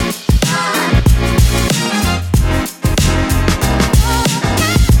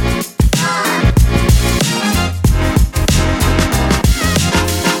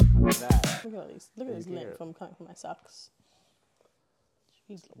coming for my socks.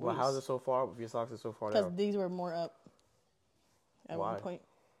 Jeez Well, how's it so far? If your socks are so far Because down. these were more up at Why? one point.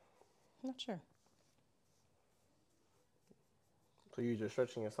 I'm not sure. So you're just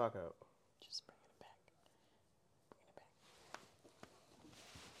stretching your sock out. Just bring it back. Bring it back.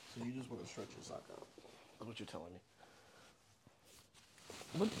 So you just want to stretch your sock out. That's what you're telling me.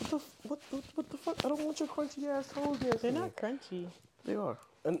 What the fuck? I don't want your crunchy ass toes there. They're not crunchy. They are.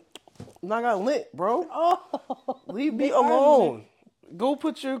 And I got lint, bro. Oh, Leave me they are alone. Go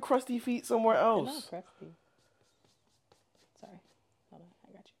put your crusty feet somewhere They're else. not crusty. Sorry. Hold on.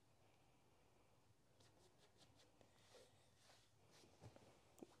 I got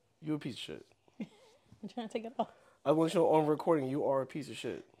you. You a piece of shit. I'm trying to take it off. I want you on recording. You are a piece of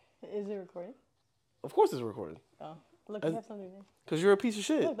shit. Is it recording? Of course it's recording. Oh. Look, you have something there. Because you're a piece of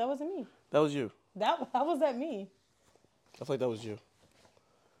shit. Look, that wasn't me. That was you. How was that me? I feel like that was you.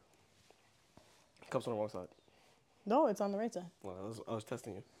 Cups on the wrong side. No, it's on the right side. Well, I was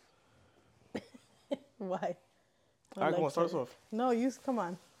testing you. Why? All right, come on, start us off. No, come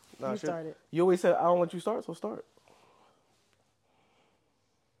on. Nah, you shit. started. You always said I don't let you start, so start.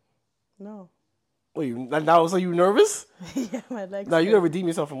 No. Wait, now so you nervous? Yeah, my legs. Now you hurt. gotta redeem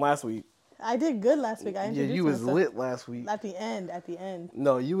yourself from last week. I did good last week. I Yeah, introduced you was myself. lit last week. At the end.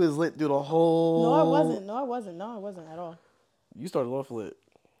 No, you was lit through the whole. No, I wasn't at all. You started off lit.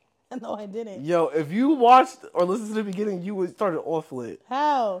 No, I didn't. Yo, if you watched or listened to the beginning, you would started off lit.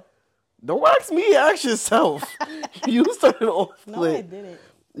 How? Don't ask me, ask yourself. You started off No, lit. I didn't.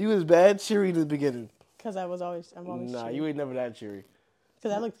 You was bad cheery in the beginning. Because I'm always Nah, cheery. you ain't never that cheery.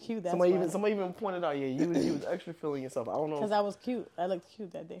 Because I looked cute. That's Somebody why. even pointed out, yeah, you was extra feeling yourself. I don't know. Because I was cute. I looked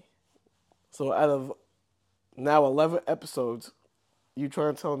cute that day. So out of now 11 episodes, you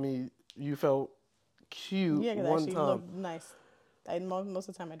trying to tell me you felt cute Yeah, because I one actually time. looked nice. Most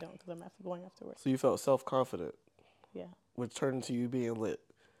of the time I don't because I'm going after work. So you felt self-confident, Yeah. which turned into you being lit.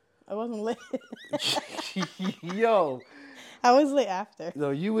 I wasn't lit. Yo, I was lit after.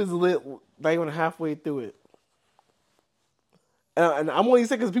 no, you was lit not even halfway through it. And I'm only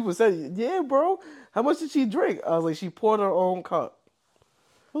saying because people said, yeah, bro, how much did she drink? I was like, she poured her own cup.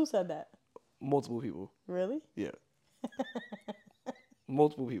 Who said that? Multiple people. Really? Yeah.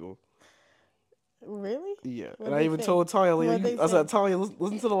 Multiple people. Really? Yeah. What'd And I they even say? told Tanya, What'd like, they I said, say? Tanya,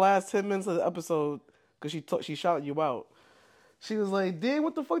 listen to the last 10 minutes of the episode because she shouted you out. She was like, damn,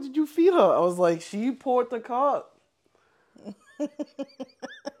 what the fuck did you feed her? I was like, she poured the cup.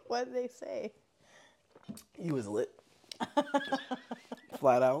 What did they say? You was lit.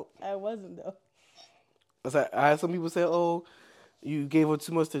 Flat out. I wasn't, though. I had some people say, oh, you gave her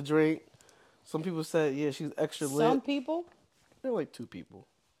too much to drink. Some people said, yeah, she's extra lit. Some people? There were like 2 people.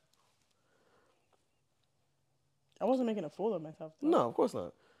 I wasn't making a fool of myself, though. No, of course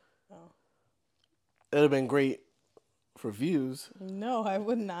not. Oh. It would have been great for views No, I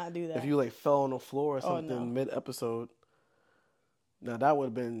would not do that. if you like fell on the floor or something no. mid-episode. Now that would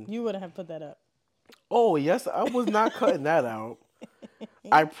have been... You wouldn't have put that up. Oh, yes, I was not cutting that out.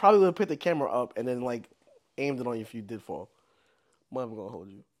 I probably would have put the camera up and then like aimed it on you if you did fall. I'm not even going to hold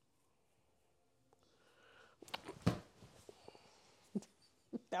you.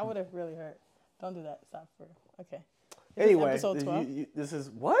 That would have really hurt. Don't do that. Stop for... Okay. Anyway, Episode 12? this is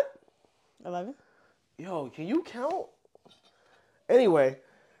what? 11? Yo, can you count? Anyway,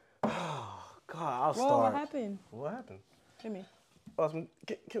 oh God, I'll Whoa, start. what happened? What happened? Hit me. Awesome.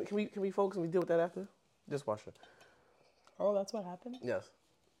 Can we focus and we deal with that after? Dishwasher. Oh, that's what happened? Yes.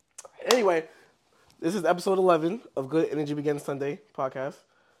 Anyway, this is episode 11 of Good Energy Begins Sunday podcast.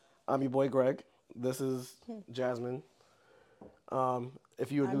 I'm your boy Greg. This is Jasmine.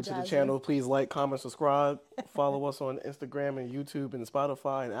 If you are new to the channel, please like, comment, subscribe. Follow us on Instagram and YouTube and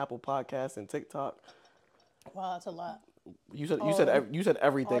Spotify and Apple Podcasts and TikTok. Wow, that's a lot. You said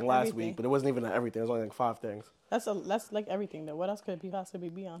everything last everything. week, but it wasn't even everything. It was only like 5 things. That's like everything, though. What else could it possibly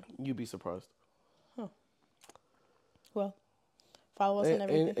be on? You'd be surprised. Huh. Well, follow us on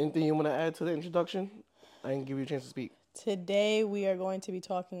everything. Anything you want to add to the introduction? I didn't give you a chance to speak. Today we are going to be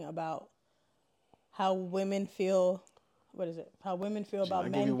talking about how women feel. What is it? How women feel about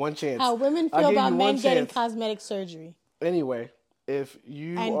men. I'll give you one chance. How women feel about men getting cosmetic surgery. Anyway, if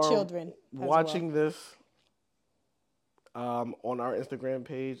you are children watching this on our Instagram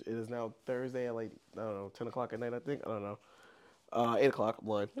page, it is now Thursday at like, I don't know, 10 o'clock at night, I think. I don't know. 8 o'clock, I'm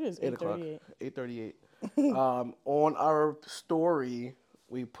lying. It is 8 o'clock. 8:38. 8:38. On our story,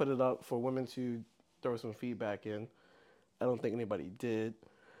 we put it up for women to throw some feedback in. I don't think anybody did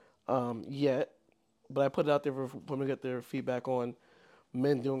yet. But I put it out there for women to get their feedback on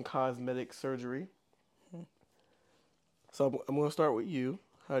men doing cosmetic surgery. So I'm going to start with you.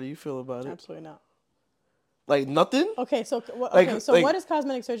 How do you feel about it? Absolutely not. Like nothing. Okay, so Like so what does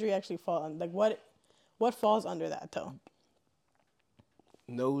cosmetic surgery actually fall on? Like what falls under that though?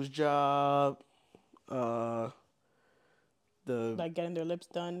 nose job, uh, the Like getting their lips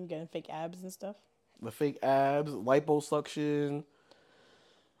done, getting fake abs and stuff. the fake abs, liposuction,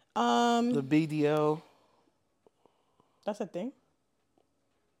 the Um, BDL. that's a thing.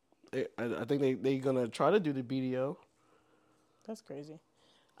 I think they gonna try to do the BDL That's crazy.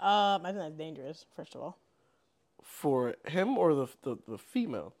 I think that's dangerous. First of all, for him or the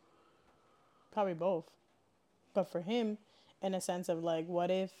female. probably both. But for him, in a sense of like, what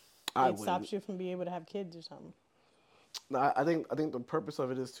if I it wouldn't. stops you from being able to have kids or something? No, I think the purpose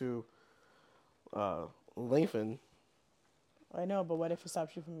of it is to lengthen. I know, but what if it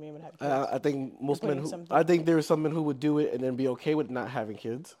stops you from being able to have kids? I think You're most men putting who something. I think there are some men who would do it and then be okay with not having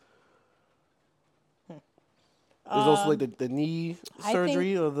kids. There's also like the knee I think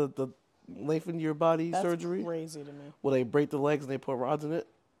surgery or the lengthen your body that's surgery crazy to me. where they break the legs and they put rods in it.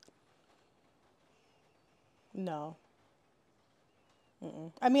 No.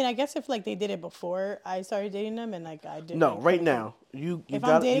 I mean, I guess if like they did it before I started dating them, and like I did. No, like, right couldn't now you if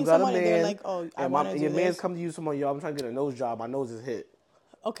I'm dating got a someone and they're man like, "Oh, I and want to do your man's this," come to you, someone, yo, I'm trying to get a nose job. My nose is hit.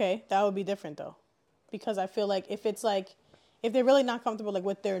 okay, that would be different though, because I feel like if it's like, if they're really not comfortable like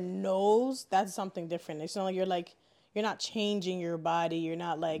with their nose, that's something different. It's not like you're not changing your body. You're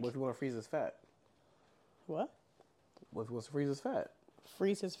not What like if you want to freeze his fat? what What if you want to freeze his fat?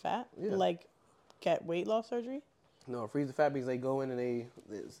 freeze his fat, Yeah. like get weight loss surgery. No, freeze the fat means they go in and they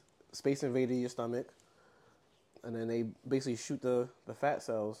space invade your stomach, and then they basically shoot the fat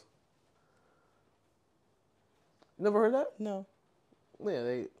cells. Never heard that? No, Yeah,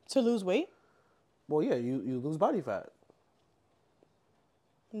 they. to lose weight. Well, yeah, you lose body fat.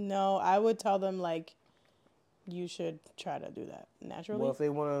 No, I would tell them like you should try to do that naturally. Well, if they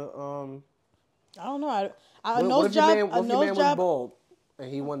want to, I don't know. A what nose if your job. man, A what if your nose man was job. bald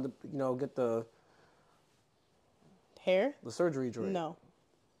and he wanted to, get the Hair? surgery joint? No.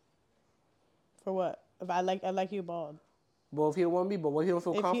 For what? If I like you bald. Well, if he don't want to be bald, what if he don't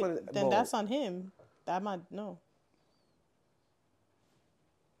feel If he confident then bald? that's on him. That might no.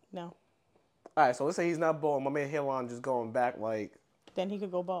 No. All right, so let's say he's not bald. My man hairline just going back like. Then he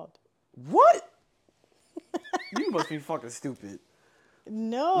could go bald. What? You must be fucking stupid.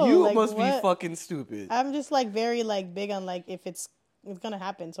 No. You like, must what? be fucking stupid. I'm just like very like big on like if it's gonna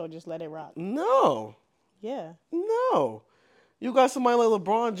happen, so just let it rock. No. Yeah. No. You got somebody like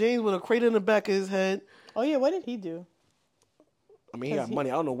LeBron James with a crater in the back of his head. Oh yeah, what did he do? I mean, he got money.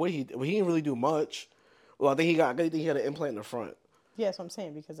 I don't know what he did. Well, he didn't really do much. Well, I think he had an implant in the front. Yeah, that's what I'm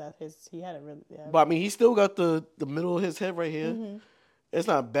saying because he had a really. Yeah. But I mean, he still got the middle of his head right here. Mm-hmm. It's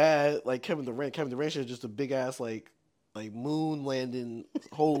not bad. Like Kevin Durant. Kevin Durant is just a big ass like moon landing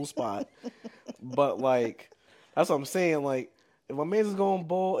hole spot. But like, that's what I'm saying. Like, if my man's is going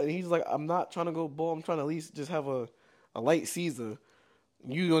bald and he's like, I'm not trying to go bald. I'm trying to at least just have a light Caesar.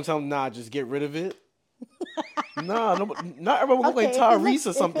 You gonna tell him, nah, just get rid of it? Nah, no, not everyone look like Tyrese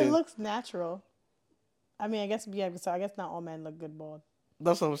or something. If it looks natural. I mean, I guess so. I guess not all men look good bald.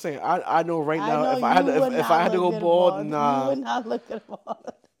 That's what I'm saying. I know right now know if I had to, if I had to go bald, nah, you would not look good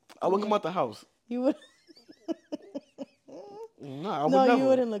bald. I would come out the house. You would. Nah, I would No, never. you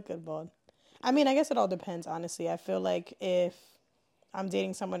wouldn't look good bald. I mean, I guess it all depends. Honestly, I feel like if I'm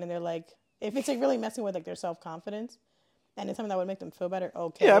dating someone and they're like, if it's like really messing with like their self confidence, and it's something that would make them feel better,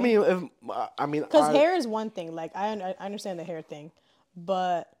 okay. Yeah, I mean, because hair is one thing. Like I understand the hair thing,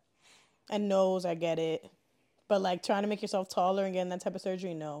 but and nose, I get it. But like trying to make yourself taller and getting that type of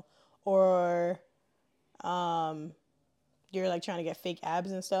surgery, no. Or, you're like trying to get fake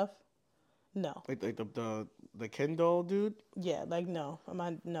abs and stuff, no. like the Ken doll dude. Yeah, like no,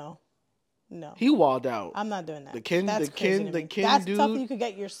 no. He walled out. I'm not doing that. The Ken That's dude. That's something you could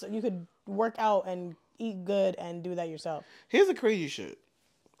get you could work out and eat good and do that yourself. Here's the crazy shit.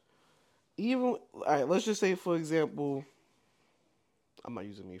 Even all right, let's just say for example, I'm not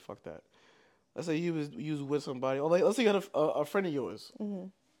using me. Fuck that. Let's say you was with somebody, or like let's say you got a friend of yours,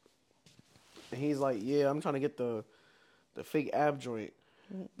 and he's like, yeah, I'm trying to get the fake ab joint.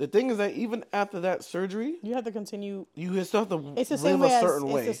 The thing is that even after that surgery, You have to continue. you still have to It's the live same way a as certain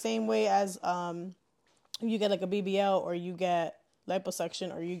way. it's the same way as you get like a BBL or you get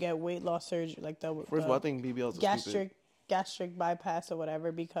liposuction or you get weight loss surgery like First of all, I think BBLs are stupid. gastric bypass or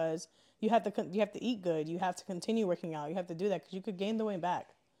whatever because you have to eat good. You have to continue working out. You have to do that because you could gain the weight back.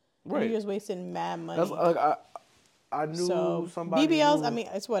 Right. You're just wasting mad money. That's like I knew somebody. BBLs, who, I mean,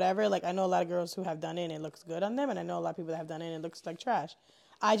 it's whatever. Like I know a lot of girls who have done it and it looks good on them, and I know a lot of people that have done it and it looks like trash.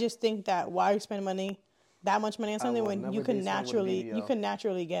 I just think that why are you spending that much money on something will when never you can date someone with a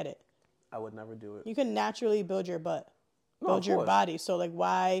naturally BBL. get it. I would never do it. You can naturally build your butt, No, of build your course. body. So like,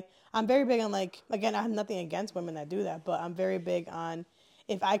 why? I'm very big on like, again, I have nothing against women that do that, but I'm very big on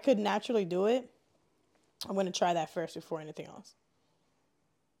if I could naturally do it, I'm gonna try that first before anything else.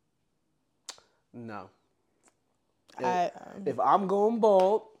 No. I If I'm going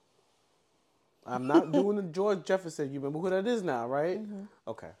bald, I'm not doing the George Jefferson. You remember who that is now, right?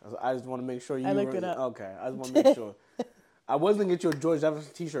 Okay. I just want to make sure I you looked were. it up. Okay. I just want to make sure. I was going to get you a George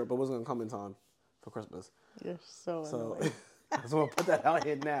Jefferson t-shirt, but it wasn't going to come in time for Christmas. You're so So annoying. I just want to put that out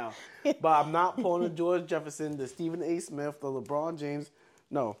here now. But I'm not pulling the George Jefferson, the Stephen A. Smith, the LeBron James.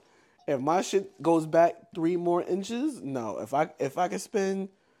 No. If my shit goes back 3 more inches, no. If I could spend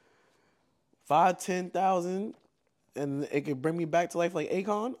 5, 10,000 and it could bring me back to life like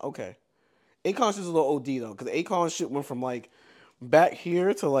Akon, okay. Akon's just a little OD though, because Akon's shit went from like back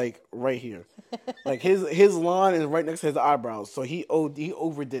here to like right here. Like his line is right next to his eyebrows, so he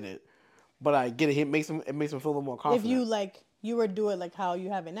overdid it. But I get it. It makes him feel a little more If confident. you like, you were doing like how you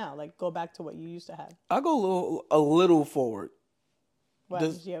have it now, like go back to what you used to have. I go a little forward. What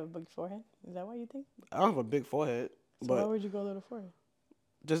Just happens? You have a big forehead? Is that what you think? I don't have a big forehead, So why but would you go a little forehead?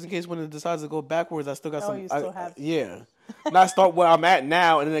 just in case when it decides to go backwards, I still got Oh, some. you still have. Yeah, not start where I'm at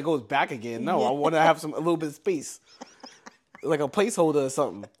now and then it goes back again. No, I Yeah. want to have a little bit of space, like a placeholder or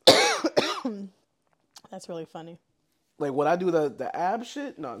something. That's really funny. Like when I do the ab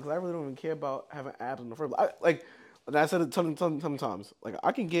shit, no, because I really don't even care about having abs in the first. Like I said it sometimes. Like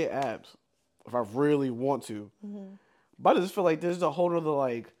I can get abs if I really want to, but I just feel like there's a whole other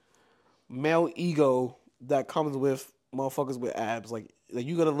like male ego that comes with motherfuckers with abs. Like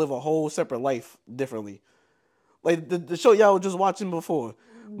you gotta live a whole separate life differently. Like the show y'all were just watching before.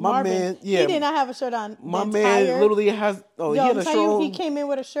 My Marvin, man, he yeah, did not have a shirt on the my man entire. literally has. Oh, Yo, he had I'm a shirt telling you, he on. came in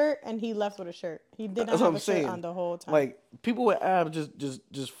with a shirt and he left with a shirt. He did not That's what have I'm a shirt saying. on the whole time. Like people with abs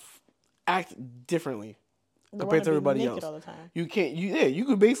just act differently They compared want to to be everybody naked else. all the time. You can't. You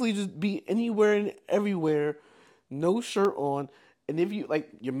could basically just be anywhere and everywhere, no shirt on. And if you like,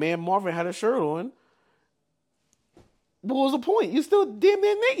 your man Marvin had a shirt on. What was the point? You still damn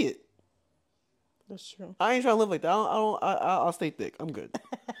near naked. That's true. I ain't trying to live like that. I'll stay thick. I'm good.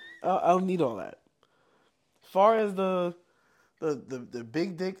 I don't need all that. As far as the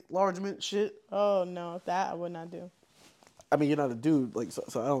big dick largemint shit, Oh no, that I would not do. I mean, you're not a dude, like so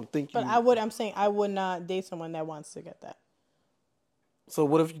I don't think But you. I would. I'm saying I would not date someone that wants to get that. So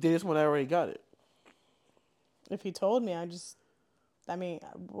what if you dated someone that already got it? If he told me, I mean,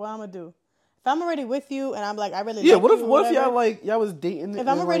 what I'm gonna do? If I'm already with you and I'm like, I really Yeah. like What if you, or what if whatever. y'all like y'all was dating? If And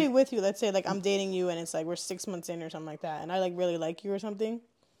I'm already like, with you, let's say like I'm dating you and it's like we're 6 months in or something like that, and I like really like you or something,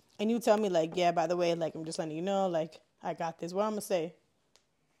 and you tell me like, yeah, by the way, like I'm just letting you know, like I got this. What I'm gonna say?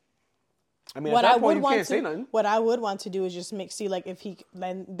 I mean, at What I that point would you want can't say to, nothing. what I would want to do is just see like if he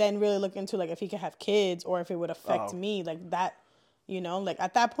then really look into like if he could have kids or if it would affect Oh. me like that. Like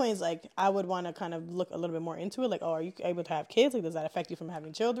at that point, it's like I would want to kind of look a little bit more into it. Like, oh, are you able to have kids? Like, does that affect you from having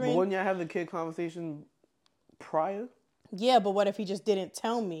But children? wouldn't y'all have the kid conversation prior? Yeah, but what if he just didn't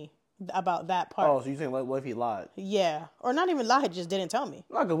tell me about that part? Oh, so you saying like, what if he lied? Yeah, or not even lie, he just didn't tell me.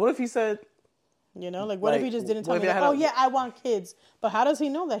 No, 'cause what if he said Like what if he just didn't tell me? Like, oh yeah, I want kids, but how does he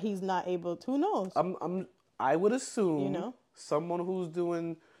know that he's not able to? Who knows? I would assume You know? someone who's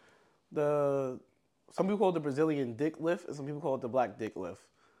doing some people call it the Brazilian dick lift and some people call it the black dick lift.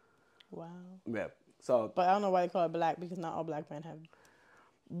 Wow. Yeah. So But I don't know why they call it black because not all black men have.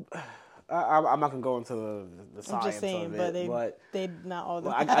 I'm not gonna go into the I'm science just saying, of but it, but they not all.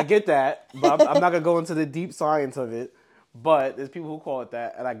 well, I get that, but I'm not gonna go into the deep science of it. But there's people who call it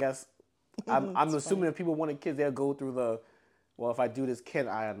that, and I guess I'm assuming if people wanted kids, they'll go through well, if I do this, can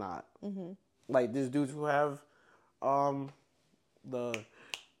I or not? Mm-hmm. Like there's dudes who have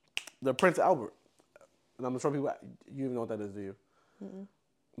the Prince Albert, and I'm sure people you even know what that is, do you? Mm-mm.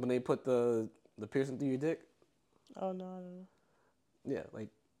 When they put the piercing through your dick. Oh no, I don't know. Yeah, like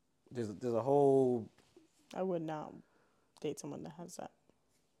there's a whole. I would not date someone that has that.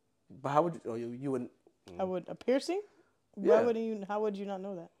 But how would you? Oh, you wouldn't. I would a piercing. Yeah. Why wouldn't you? How would you not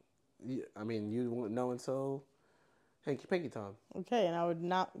know that? Yeah, I mean, you wouldn't know until hanky panky time. Okay, and I would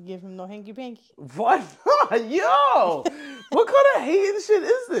not give him no hanky panky. What? Yo, what kind of hating shit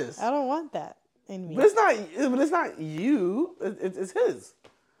is this? I don't want that in me. But it's not. But it's not you. It's his.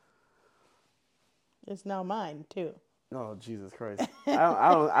 It's now mine too. Oh Jesus Christ!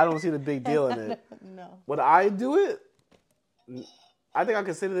 I don't see the big deal in it. No. When I do it, I think I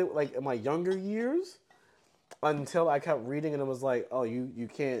considered it like in my younger years, until I kept reading and it was like, oh, you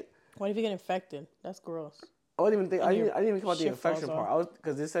can't. What if you get infected? That's gross. I didn't even think. I didn't even come out the shit infection falls part.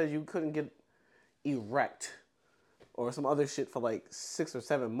 Because it says you couldn't get erect or some other shit for like 6 or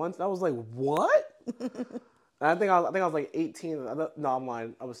 7 months. And I was like, what? And I think I was like 18. No, I'm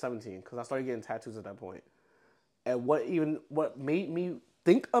lying. I was 17 because I started getting tattoos at that point. And what made me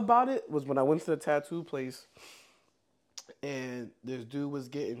think about it was when I went to the tattoo place, and this dude was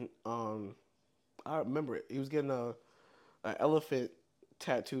getting I remember it. He was getting an elephant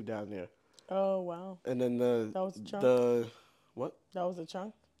tattoo down there. Oh wow. And then That was a chunk. the what? That was a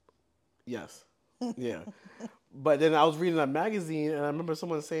chunk. Yes. Yeah. But then I was reading a magazine, and I remember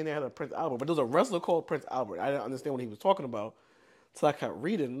someone saying they had a Prince Albert, but there was a wrestler called Prince Albert. I didn't understand what he was talking about, so I kept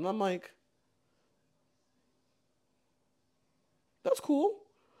reading, and I'm like, "That's cool."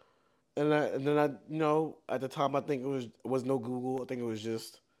 And then at the time I think it was no Google. I think it was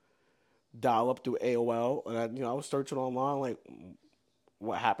just dial up through AOL, and I was searching online like,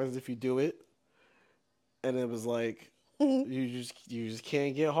 what happens if you do it, and it was like, you just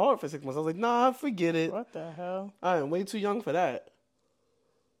can't get hard for 6 months. I was like, nah, forget it. What the hell? I am way too young for that.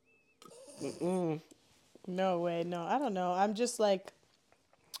 Mm-mm. No way. No, I don't know. I'm just like,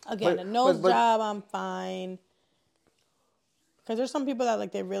 again, But a nose but job, I'm fine. Because there's some people that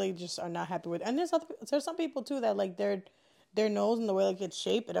like they really just are not happy with, and there's some people too that like their nose and the way like it's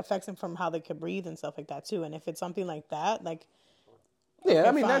shaped, it affects them from how they can breathe and stuff like that too. And if it's something like that, like yeah, okay,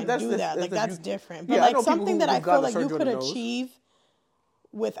 I mean fine, that's do the, that. that's Like the that's beauty. different. But Yeah, I like know people something that I who got feel the like you surgery on could the nose. achieve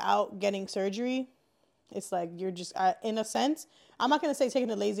without getting surgery, it's like you're just in a sense. I'm not gonna say taking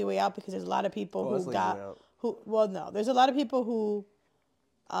the lazy way out because there's a lot of people Oh, that's who lazy got way out. who. Well, no, there's a lot of people who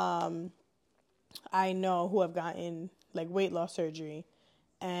I know who have gotten like weight loss surgery,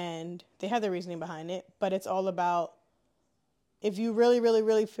 and they have the reasoning behind it. But it's all about if you really, really,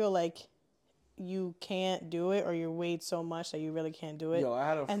 really feel like you can't do it or you're weighed so much that you really can't do it, Yo, I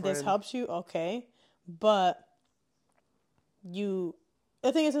had a and this friend. helps you, okay. But you,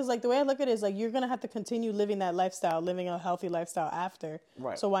 the thing is like the way I look at it is like you're gonna have to continue living that lifestyle, living a healthy lifestyle after.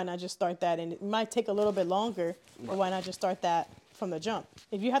 Right. So why not just start that? And it might take a little bit longer, but why not just start that from the jump?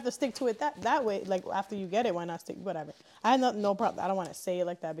 If you have to stick to it that way, like after you get it, why not stick? Whatever. I have no problem. I don't want to say it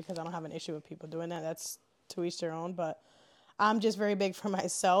like that because I don't have an issue with people doing that. That's to each their own. But I'm just very big for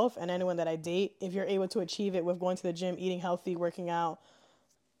myself and anyone that I date. If you're able to achieve it with going to the gym, eating healthy, working out,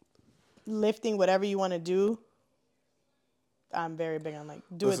 lifting, whatever you want to do, I'm very big on like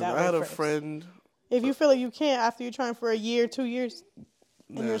do Listen, it that I way had a first. friend. If you feel like you can't after you're trying for a year, 2 years,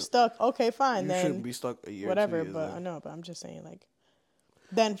 and you're Man, stuck, okay, fine, you shouldn't then be stuck a year, whatever. 2 years. But I know, but I'm just saying like,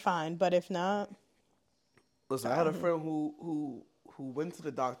 then fine. But if not, Listen, I had a friend who went to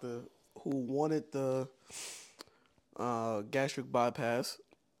the doctor who wanted the gastric bypass,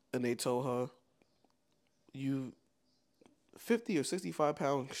 and they told her you 50 or 65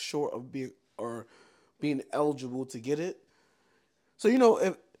 pounds short of being eligible to get it. So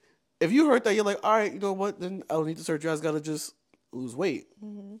if you heard that, you're like, all right, you know what? Then I don't need the surgery. I just gotta just lose weight.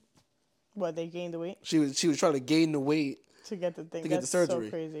 what they gained the weight She was trying to gain the weight to get the thing. to get the That's so surgery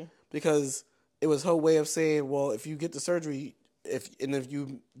crazy. because it was her way of saying, well, if you get the surgery, if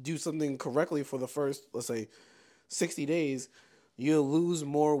you do something correctly for the first, let's say, 60 days, you'll lose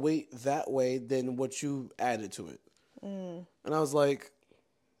more weight that way than what you added to it. And I was like,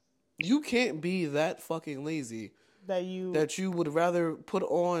 you can't be that fucking lazy That you would rather put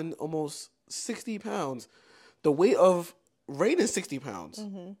on almost 60 pounds. The weight of Rain is 60 pounds.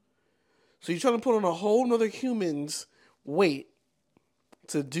 So you're trying to put on a whole nother human's weight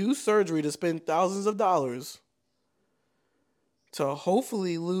to do surgery to spend thousands of dollars to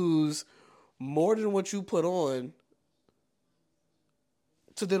hopefully lose more than what you put on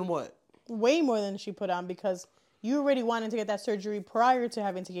to then what? way more than she put on because you already wanted to get that surgery prior to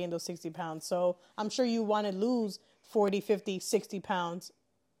having to gain those 60 pounds. So I'm sure you want to lose 40, 50, 60 pounds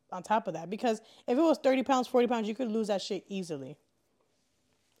on top of that. Because if it was 30 pounds, 40 pounds, you could lose that shit easily.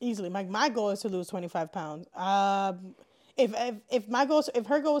 Easily. My goal is to lose 25 pounds. If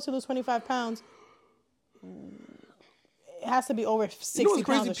her goal is to lose 25 pounds, it has to be over 60 You know what's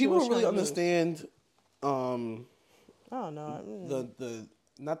pounds. crazy? That she People was don't really trying to lose. understand I don't know. the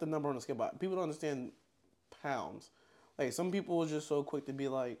not the number on the scale, but people don't understand pounds. Like some people are just so quick to be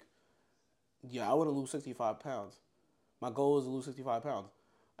like, yeah, I want to lose 65 pounds. My goal is to lose 65 pounds.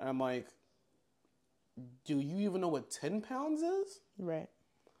 And I'm like, do you even know what 10 pounds is? Right.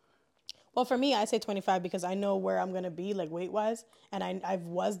 Well, for me, I say 25 because I know where I'm going to be, like, weight-wise. And I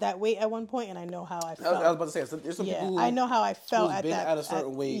was that weight at one point, and I know how I felt. I was about to say, there's some people who... I know how I felt who's at been that. at a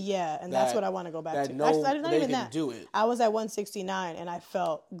certain weight. Yeah, and that's what I want to go back that to. know Actually, not they even can that. do it. I was at 169, and I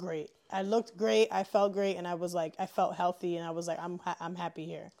felt great. I looked great. I felt great, and I was like, I felt healthy, and I was like, I'm happy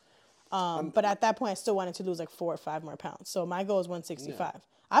here. But at that point, I still wanted to lose like 4 or 5 more pounds. So my goal is 165. Yeah.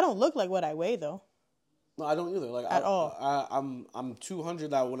 I don't look like what I weigh, though. No, I don't either. Like at all. I'm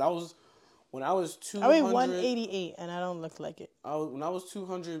 200 now. When I was I weigh 200, 188 and I don't look like it. when I was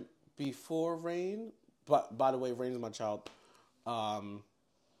 200 before Rain. But by the way, Rain is my child. Um,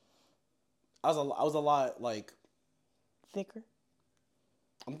 I was a lot like Thicker?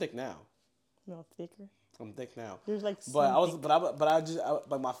 I'm thick now. No, thicker. I'm thick now. There's like But I was, something.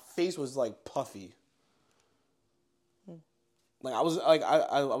 but my face was like puffy. Like I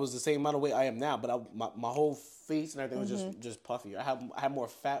was the same amount of weight I am now, but my whole face and everything was just puffy. I had more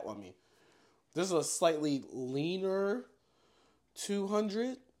fat on me. This is a slightly leaner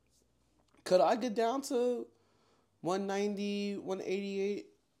 200. Could I get down to 190, 188?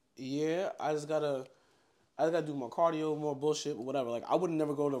 Yeah, I just gotta do more cardio, more bullshit, or whatever. Like I would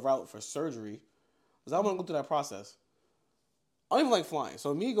never go the route for surgery, cause I want to go through that process. I don't even like flying,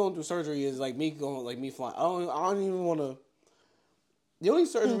 so me going through surgery is like me flying. I don't even want to. The only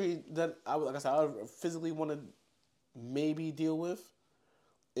surgery that I would physically want to maybe deal with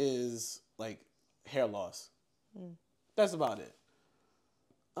is like hair loss. That's about it.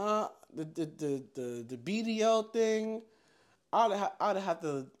 The BDL thing, I'd have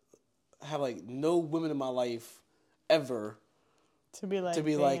to have like no women in my life ever To be like, to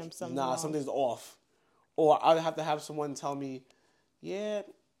be damn, like, something's nah, wrong. something's off, or I'd have to have someone tell me, yeah,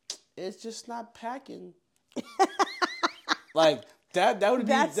 it's just not packing. Like that would be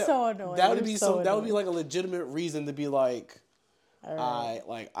That's so annoying. That would You're be so that would be annoying. like a legitimate reason to be like, All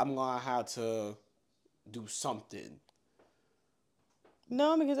right. I'm gonna have to do something.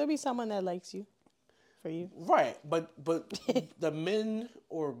 No, because there'll be someone that likes you. For you. Right, but the men,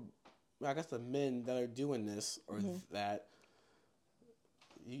 or I guess the men that are doing this or that,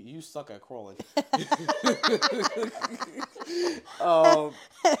 you suck at crawling. um,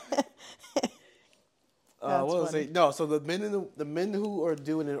 That's what was I funny. say? No, so the men who are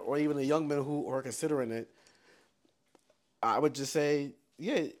doing it, or even the young men who are considering it, I would just say,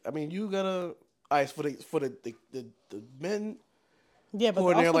 yeah. I mean, you gotta. For the men Yeah, but who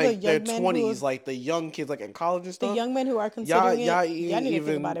are in their also the like their young men who 20s, like the young kids, like in college and the stuff. young men who are considering it, y'all need to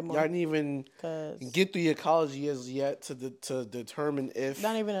think about it Y'all more. didn't even Cause get through your college years yet to determine if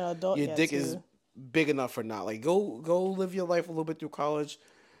not even an adult your yet. dick is big enough or not. Like go live your life a little bit through college.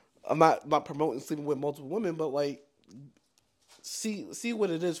 I'm not promoting sleeping with multiple women, but like see what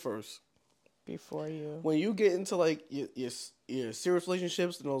it is first. Before you. When you get into like your serious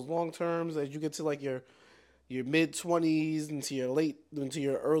relationships and those long terms, as you get to like your mid 20s into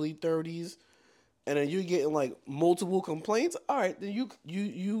your early 30s, and then you're getting like multiple complaints. All right, then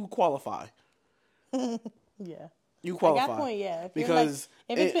you qualify. Yeah. You At that qualify point, yeah. If because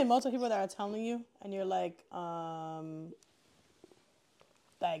if it's been multiple people that are telling you, and you're like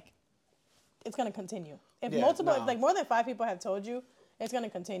it's gonna continue. If like more than 5 people have told you, it's gonna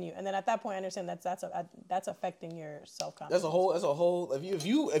continue. And then at that point, I understand that's affecting your self confidence. That's a whole.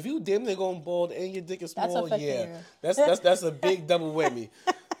 If you damn near going bald and your dick is small, yeah, your... that's a big double whammy.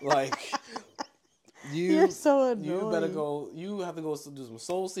 Like You're so annoying. you better go. You have to go do some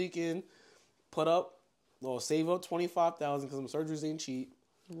soul seeking, put up or save up 25,000 because some surgeries ain't cheap.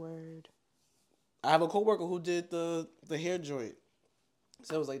 Word. I have a coworker who did the hair joint.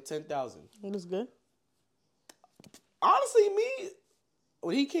 So it was like 10,000. It was good. Honestly, me,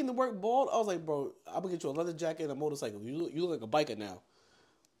 when he came to work bald, I was like, bro, I'm gonna get you a leather jacket and a motorcycle. You look like a biker now.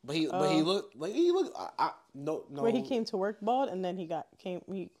 But he looked like no. Where he came to work bald and then he got hair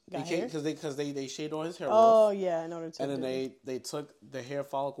because they shaved all his hair off. off. Oh yeah, in order to. And then they took the hair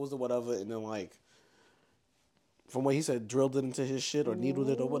follicles or whatever, and then like from what he said, drilled it into his shit or needled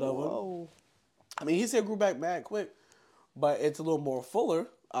it or whatever. Whoa. I mean, his hair grew back mad quick, but it's a little more fuller.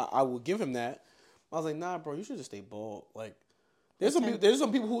 I will give him that. I was like, nah, bro, you should just stay bald. Like, there's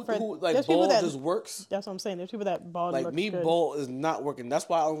some people who like bald just works. That's what I'm saying. There's people that bald like looks me, good. bald is not working. That's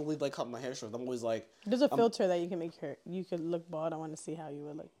why I don't really like cutting my hair short. I'm always like, there's a filter that you can make you could look bald. I want to see how you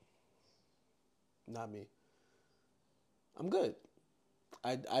would look. Not me. I'm good.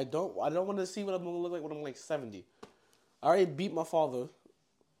 I don't want to see what I'm gonna look like when I'm like 70. I already beat my father,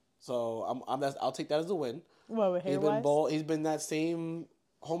 so I'll take that as a win. What, with hair He's been bald. He's been that same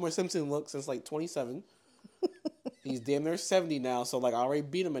Homer Simpson look since like 27. He's damn near 70 now, so like I already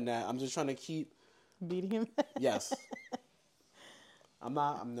beat him in that. I'm just trying to keep beating him. Yes. I'm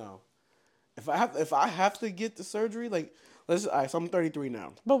no. If I have to get the surgery, like so I'm 33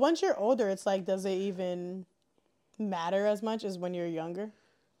 now. But once you're older, it's like, does it even matter as much as when you're younger?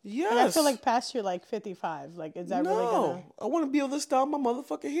 Yes. Like, I feel like past you're like 55. Like, is that really gonna? I want to be able to style my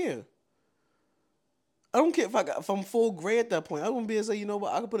motherfucking hair. I don't care if I'm full gray at that point. I wouldn't be able to say, you know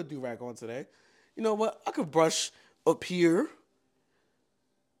what, I could put a do-rag on today. You know what, I could brush up here.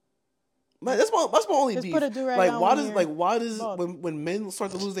 Man, that's my only Just beef. put a do-rag Like, on why when does you're bald. when men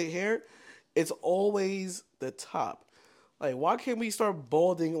start to lose their hair, it's always the top. Like, why can't we start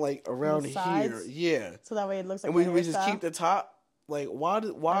balding like The around here? sides, Yeah, so that way it looks and like a we just hairstyle. keep the top. Like, And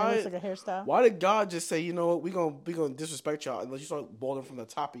it looks like a hairstyle. why did God just say, you know what, we gonna disrespect y'all unless you start balding from the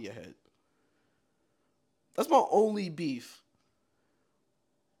top of your head? That's my only beef.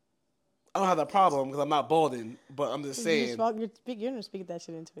 I don't have that problem because I'm not balding, but I'm just saying. You're gonna speak that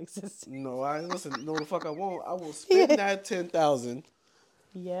shit into existence. No, I listen. No, the fuck I won't. I will spend Yeah. that 10,000.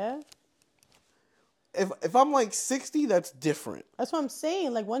 Yeah. If I'm like 60, that's different. That's what I'm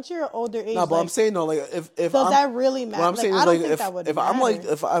saying. Like once you're an older age, No, but I'm like saying no. Like if does I'm, that really what matter? I'm Like saying I is don't like think that would if matter. I'm like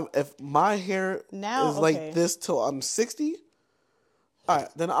if my hair Now, is like okay. this till I'm 60, all right,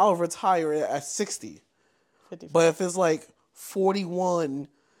 then I'll retire at 60. 55. But if it's like 41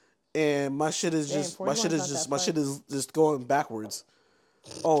 and my shit is Damn, just 41 is not that my far. shit is just going backwards.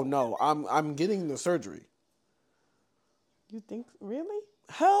 Oh no, I'm getting the surgery. You think really?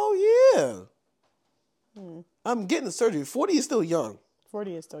 Hell yeah. I'm getting the surgery. 40 is still young.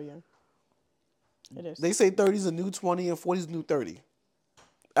 40 is still young. It is. They say 30 is a new 20 and 40 is a new 30.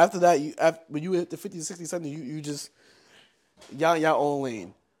 After that, when you hit the 50, 60, 70, you just, y'all own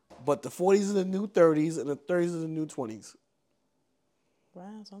lane. But the 40s are the new 30s and the 30s are the new 20s. Wow,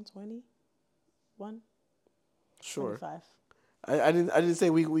 it's on 21, Sure. 25. I didn't say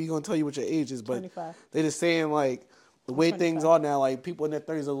we gonna tell you what your age is, but 25. they just saying like the way things 25. are now, like people in their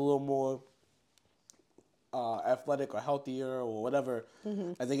 30s are a little more athletic or healthier or whatever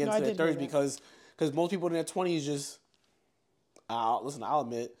as they get No, into I their did hear 30s that. because most people in their 20s just listen. I'll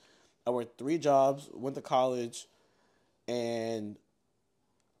admit, I worked 3 jobs, went to college, and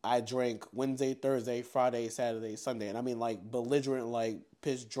I drank Wednesday, Thursday, Friday, Saturday, Sunday, and I mean like belligerent, like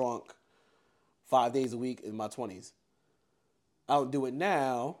piss drunk, 5 days a week in my 20s. I don't do it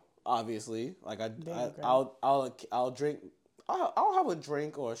now, obviously. Like Damn, Greg. I'll drink. I'll have a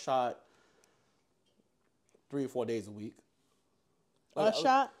drink or a shot 3 or 4 days a week. Like, A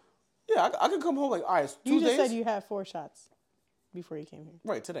shot? yeah, I can come home like, all right, it's You Tuesdays. just said you had 4 shots before you came here.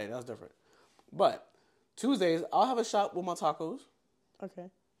 Right, today, that's different. But Tuesdays, I'll have a shot with my tacos. Okay.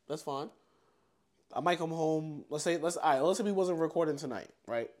 That's fine. I might come home, let's say we wasn't recording tonight,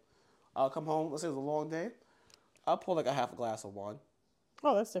 right? I'll come home, let's say it was a long day. I'll pour like a half a glass of wine.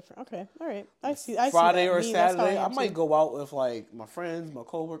 Oh, that's different. Okay. All right. I see Friday that. or Me, that's how Saturday, I am might too. go out with like my friends, my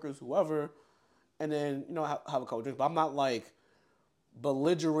coworkers, whoever, and then, have a couple drinks. But I'm not like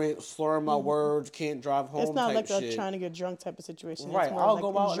belligerent, slurring my words, can't drive home It's not type like a shit. trying to get drunk type of situation. Right. It's more I'll like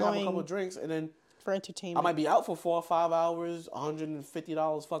go out and have a couple enjoying drinks, and then for I entertainment. might be out for 4 or 5 hours,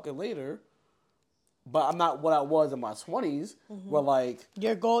 $150 fucking later. But I'm not what I was in my 20s, where like,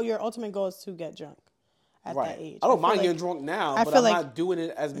 Your ultimate goal is to get drunk at that right. age. I don't feel mind like- getting drunk now, I but feel I'm like- not doing it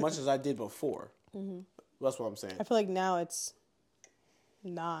as much as I did before. That's what I'm saying. I feel like now it's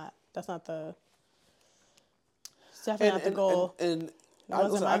not. That's not the. It's definitely not the goal. And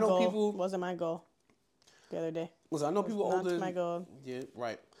wasn't I my know goal. people. Wasn't my goal. The other day. Listen, I know people Not older. my goal. Yeah,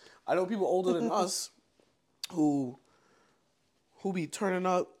 right. I know people older than us who be turning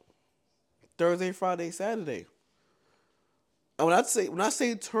up Thursday, Friday, Saturday. And when I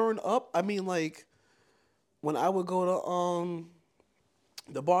say turn up, I mean like when I would go to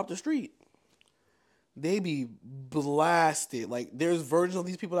the bar up the street, they be blasted. Like there's versions of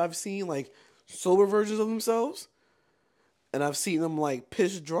these people that I've seen, like sober versions of themselves, and I've seen them like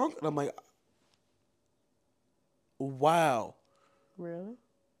piss drunk, and I'm wow. Really?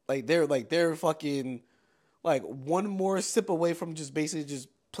 Like they're fucking like one more sip away from just basically just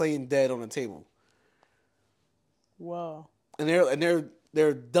playing dead on the table. Whoa. And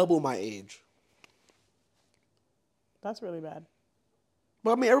they're double my age. That's really bad.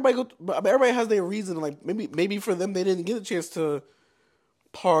 But I mean everybody has their reason. Like maybe for them they didn't get a chance to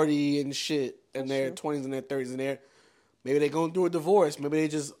party and shit in their 20s and their 30s and maybe they going through a divorce. Maybe they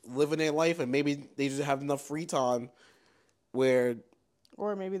just living their life and maybe they just have enough free time where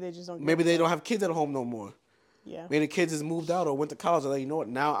Or maybe they just don't. maybe they don't have kids at home no more. Yeah. Maybe the kids just moved out or went to college. They're like, you know what?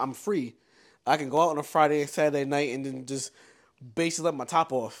 Now I'm free. I can go out on a Friday and Saturday night and then just basically let my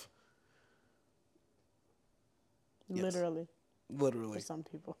top off. Yes. Literally. Literally. For some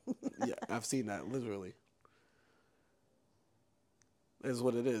people. Yeah, I've seen that. Literally. Is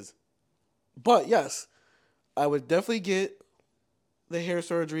what it is. But yes, I would definitely get the hair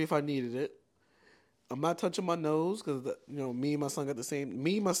surgery if I needed it. I'm not touching my nose because me and my son got the same.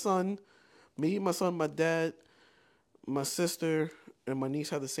 My son, my dad, my sister, and my niece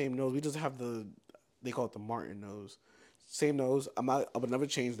have the same nose. We just have they call it the Martin nose. Same nose. I would never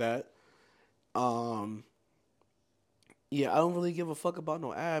change that. Yeah, I don't really give a fuck about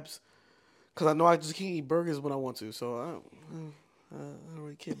no abs. Because I know I just can't eat burgers when I want to, so I don't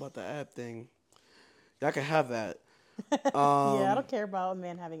really care about the ab thing. Y'all can have that. Yeah, I don't care about a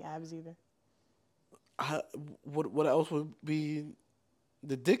man having abs either. I, what else would be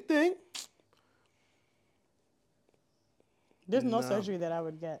the dick thing? There's no No. surgery that I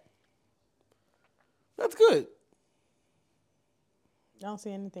would get. That's good. I don't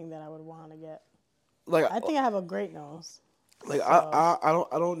see anything that I would want to get. Like I think I have a great nose. Like So-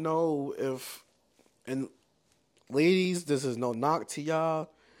 I don't know if, and ladies, this is no knock to y'all.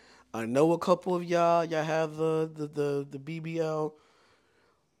 I know a couple of y'all have the BBL.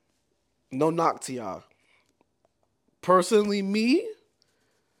 No knock to y'all. Personally, me,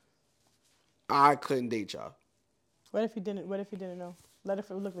 I couldn't date y'all. What if you didn't? What if you didn't know? What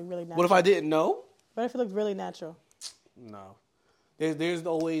if it looked like really natural? What if I didn't know? What if it looked really natural? No. There's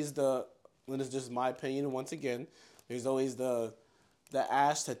always and it's just my opinion once again, there's always the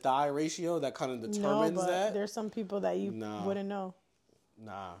ass to thigh ratio that kind of determines no, but that. There's some people that you wouldn't know.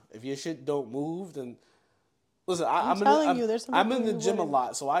 Nah. If your shit don't move, then listen, I'm telling you, there's some I'm people in the you gym a wouldn't.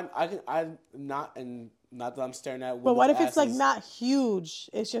 lot, so I'm not that I'm staring at women's But what if it's like asses. not huge?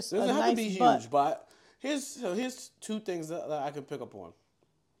 It's just It doesn't a have nice to be butt. huge, but here's two things that I can pick up on.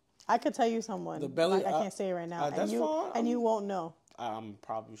 I could tell you someone. The belly- Like, I can't say it right now, that's fine. and you won't know. I'm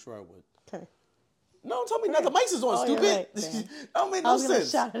probably sure I would. Okay. No, tell me not. The mics is on, Oh, stupid. you're right, damn. That don't make I no was gonna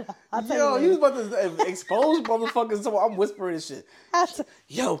sense. shout it out. I'll tell Yo, you you later. was about to expose motherfuckers. So I'm whispering and shit. That's-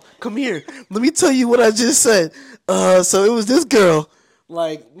 Yo, come here. Let me tell you what I just said. So it was this girl.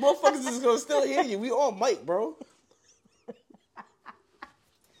 Like, motherfuckers is gonna still hear you. We on mic, bro.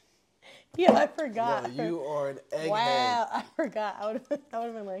 Yeah, I forgot. Yo, you are an egghead. Wow, I forgot. I would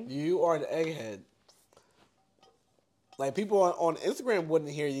have been like, You are an egghead. Like, people on Instagram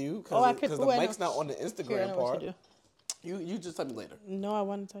wouldn't hear you because the mic's not on the Here, I Instagram know what part. to do. You just tell me later. No, I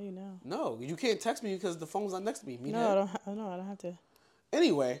want to tell you now. No, you can't text me because the phone's not next to me. No, I don't. No, I don't have to.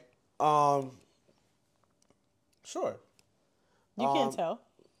 Anyway, sure. You can't tell.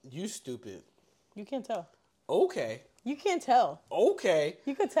 You stupid. You can't tell. Okay. You can't tell. Okay.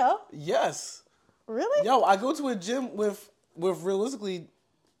 You could tell. Yes. Really? Yo, I go to a gym with realistically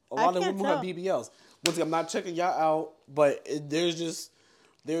a lot of can't women who have BBLs. Once again, I'm not checking y'all out, but there's just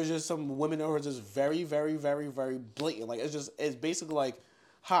some women who are just very, very, very, very blatant. Like it's basically like,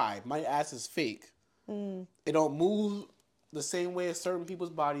 hi, my ass is fake. It don't move the same way as some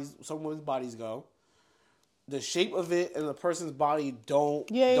women's bodies go. The shape of it and the person's body don't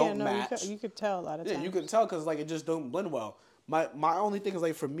match. You could tell a lot of times. Yeah, you can tell because like it just don't blend well. My only thing is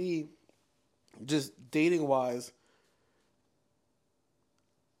like for me, just dating wise.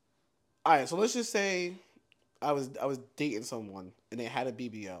 All right, so let's just say I was dating someone and they had a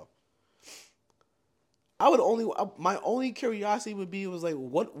BBL. My only curiosity would be was like,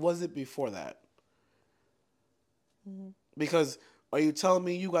 what was it before that? Mm-hmm. Because are you telling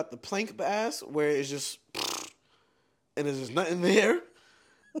me you got the plank ass where it's just and there's just nothing there,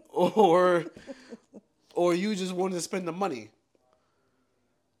 or you just wanted to spend the money?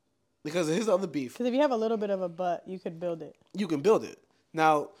 Because here's the other beef. Because if you have a little bit of a butt, you could build it. You can build it.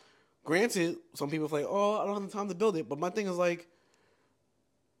 Now, granted, some people are like, oh, I don't have the time to build it. But my thing is like,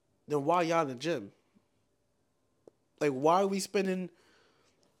 then why y'all in the gym? Like, why are we spending...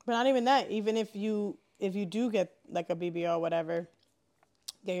 But not even that. Even if you do get like a BBL or whatever,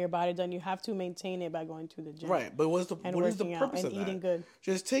 get your body done, you have to maintain it by going to the gym. Right. But what is the purpose and of that? eating good.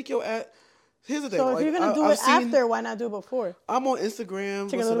 Just take your ass... Here's the thing. So if you're gonna do it after, why not do it before? I'm on Instagram.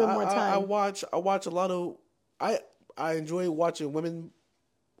 Take a little bit more time. I watch a lot of... I enjoy watching women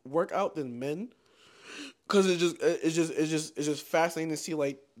work out than men. Because it's just fascinating to see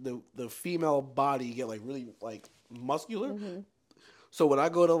like the female body get like really like muscular. Mm-hmm. So when I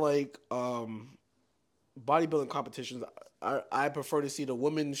go to like bodybuilding competitions, I prefer to see the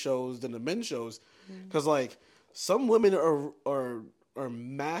women shows than the men shows, because like some women are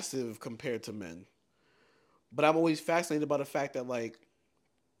massive compared to men. But I'm always fascinated by the fact that like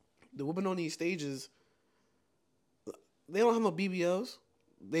the women on these stages, they don't have no BBLs.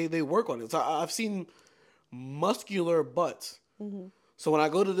 They work on it. So I've seen muscular butts. Mm-hmm. So when I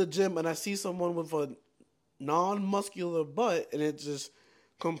go to the gym and I see someone with a non-muscular butt and it's just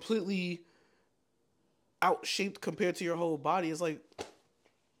completely out-shaped compared to your whole body, it's like,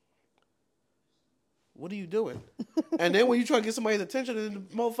 what are you doing? And then when you try to get somebody's attention, and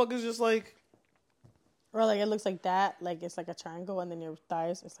the motherfucker's just like... Or like it looks like that, like it's like a triangle, and then your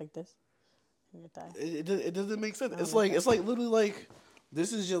thighs, it's like this. And your thigh. It doesn't make sense. It's like literally like,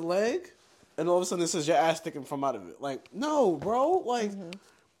 this is your leg, and all of a sudden this is your ass sticking from out of it. Like, no, bro. Like,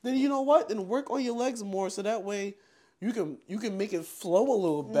 then you know what? Then work on your legs more, so that way you can make it flow a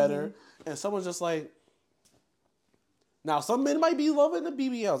little better, and someone's just like. Now, some men might be loving the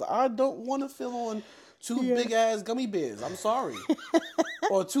BBLs. I don't want to feel on two big ass gummy bears. I'm sorry,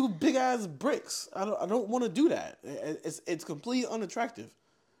 or two big ass bricks. I don't want to do that. It's completely unattractive.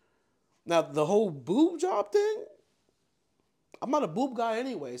 Now, the whole boob job thing. I'm not a boob guy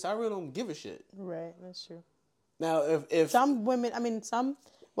anyway, so I really don't give a shit. Right, that's true. Now, if some women, I mean,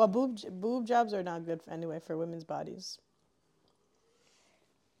 boob jobs are not good anyway for women's bodies.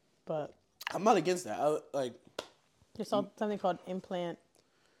 But I'm not against that. There's something called implant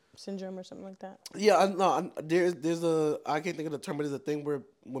syndrome or something like that. Yeah, there's I can't think of the term, but there's a thing where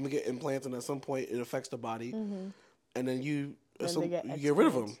women get implants and at some point it affects the body, and then you get rid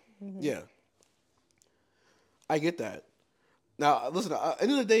of them. Yeah, I get that. Now, listen, at the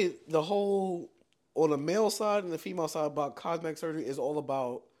end of the day, the whole, on the male side and the female side about cosmetic surgery is all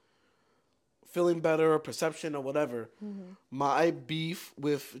about feeling better, perception, or whatever. My beef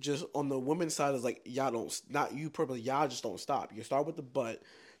with just on the women's side is like, y'all just don't stop. You start with the butt,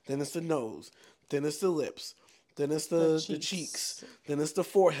 then it's the nose, then it's the lips, then it's the cheeks, then it's the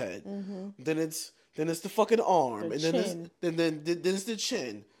forehead, then it's the fucking arm, and then it's the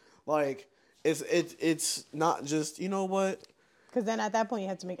chin. Like, it's not just, you know what? Because then at that point you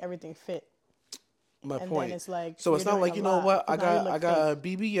have to make everything fit. My and point. Then it's like, so it's not like, you know what? I got a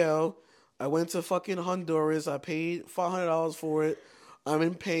fake. BBL. I went to fucking Honduras. I paid $500 for it. I'm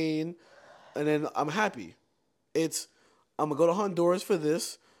in pain, and then I'm happy. I'm gonna go to Honduras for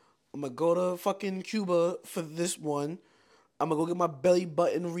this. I'm gonna go to fucking Cuba for this one. I'm gonna go get my belly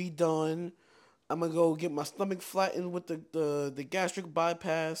button redone. I'm gonna go get my stomach flattened with the gastric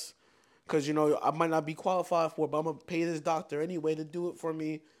bypass. Because, you know, I might not be qualified for it, but I'm going to pay this doctor anyway to do it for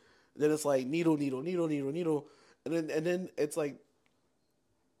me. Then it's like needle. And then it's like,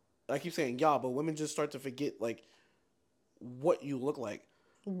 I keep saying y'all, but women just start to forget, like, what you look like.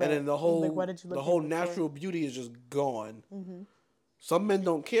 Right. And then the whole natural beauty is just gone. Some men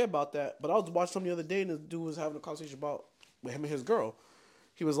don't care about that. But I was watching something the other day, and this dude was having a conversation with him and his girl.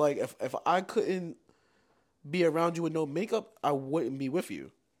 He was like, if I couldn't be around you with no makeup, I wouldn't be with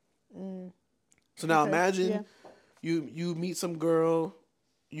you. So now imagine you meet some girl,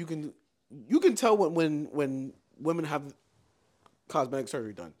 you can tell when women have cosmetic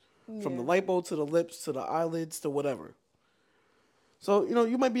surgery done, from the lipo to the lips to the eyelids to whatever. So, you know,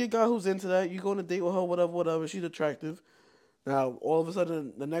 you might be a guy who's into that. You go on a date with her, whatever. She's attractive. Now all of a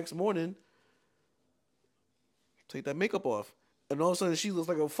sudden the next morning, take that makeup off, and all of a sudden she looks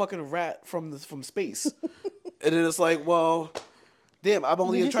like a fucking rat from space. And then it's like, well. Damn, I'm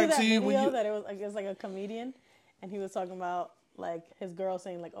only attracted to you when you. That it was like a comedian, and he was talking about like his girl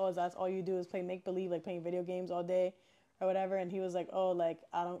saying like, oh, that's all you do is play make believe, like playing video games all day, or whatever. And he was like, oh, like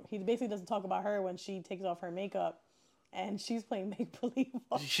I don't. He basically doesn't talk about her when she takes off her makeup, and she's playing make believe.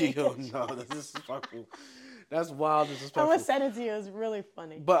 Yo, no, that's disrespectful. That's wild, disrespectful. I was send it to you. It's really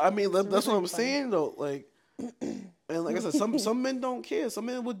funny. But I mean, that's really what I'm saying though. Like, and like I said, some men don't care. Some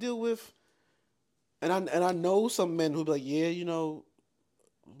men will deal with. And I know some men who be like, yeah, you know.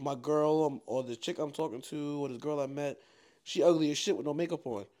 My girl or the chick I'm talking to or this girl I met, she ugly as shit with no makeup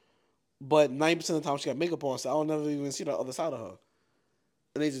on. But 90% of the time she got makeup on, so I'll never even see the other side of her.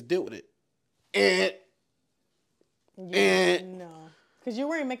 And they just deal with it. No. Because you're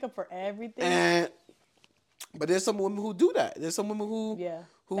wearing makeup for everything. But there's some women who do that. There's some women who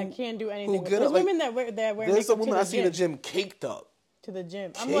that can't do anything. There's women that wear there's some women I see in the gym caked up. To the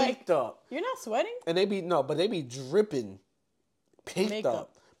gym. I'm like, up. You're not sweating? And they be dripping caked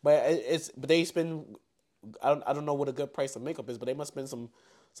up. But they spend, I don't know what a good price of makeup is, but they must spend some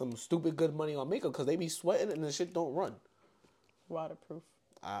stupid good money on makeup because they be sweating and the shit don't run. Waterproof.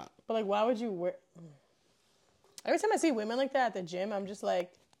 But like, why would you wear? Every time I see women like that at the gym, I'm just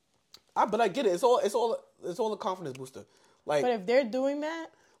like. But I get it. It's all a confidence booster. Like, but if they're doing that,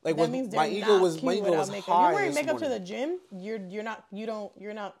 like that means they're my ego was high. If you're wearing makeup to the gym, you're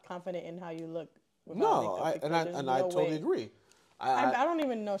not confident in how you look. No, I totally agree. I don't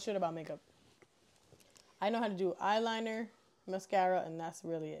even know shit about makeup. I know how to do eyeliner, mascara, and that's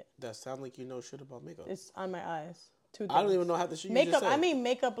really it. That sounds like you know shit about makeup. It's on my eyes. 2 things. I don't even know how to shit makeup. I mean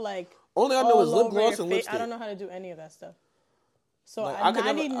makeup like. Only I know is lip gloss and lipstick. I don't know how to do any of that stuff. So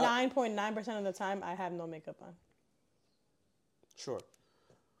 99.9% of the time, I have no makeup on. Sure.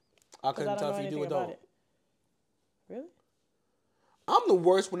 I couldn't tell if you do it though. Really? I'm the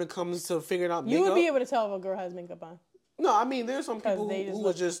worst when it comes to figuring out makeup. You would be able to tell if a girl has makeup on. No, I mean there's some people who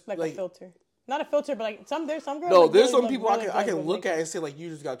are just like a filter. Not a filter, but like there's some girls. No, there's some people I can look at and say like you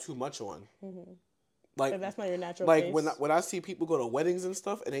just got too much on. Like that's not your natural like face. when I see people go to weddings and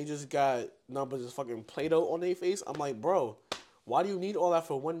stuff and they just got numbers just fucking Play-Doh on their face, I'm like, bro, why do you need all that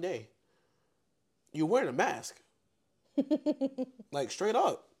for one day? You're wearing a mask. Like straight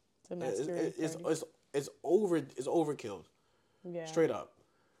up. It's a masquerade party. It's overkill. Yeah. Straight up.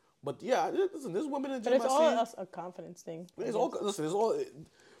 But yeah, listen, there's women in the But gym it's I all see. a confidence thing. It's all listen. It's all.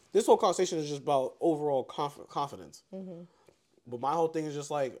 This whole conversation is just about overall confidence. Mm-hmm. But my whole thing is just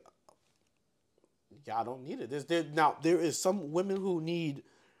like, y'all don't need it. There is some women who need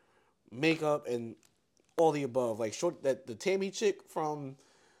makeup and all the above. Like the Tammy chick from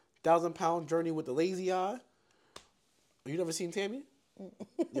 1,000 Pound Journey with the lazy eye. You never seen Tammy?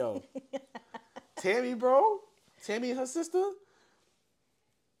 Yo, Tammy, bro. Tammy and her sister.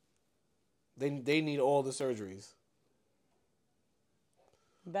 They need all the surgeries.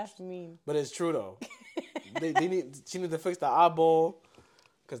 That's mean. But it's true though. She need to fix the eyeball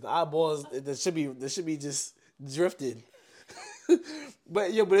because the eyeballs there should be just drifted.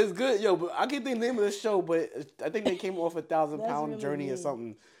 but it's good. But I can't think the name of the show, but I think they came off a 1,000 Pound really Journey mean. or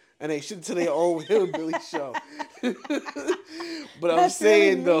something, and they should to their own hillbilly show. But I'm That's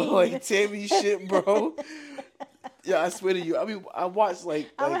saying really though, mean. like Tammy shit, bro. Yeah, I swear to you. I mean, I watched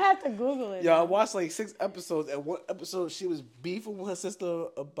like I'm gonna have to Google it. yeah, I now. watched like 6 episodes. And one episode, she was beefing with her sister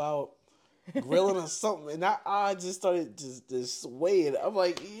about grilling or something, and that eye just started just swaying. I'm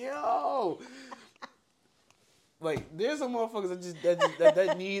like, yo, like there's some motherfuckers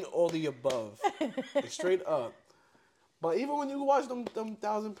that need all the above, like, straight up. But even when you watch them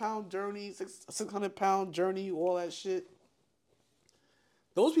 1,000 Pound Journey, 600 Pound Journey, all that shit,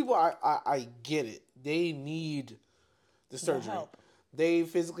 those people, I get it. They need the surgery. help. They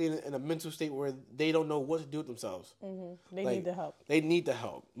physically in a mental state where they don't know what to do with themselves. Mm-hmm. They need the help. They need the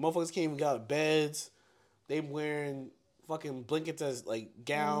help. Motherfuckers can't even get out of beds. They wearing fucking blankets as like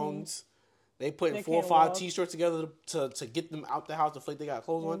gowns. They putting They 4 or can't 5 walk. t-shirts together to get them out the house to feel like they got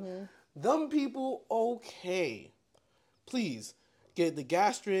clothes on. Them people, okay. Please get the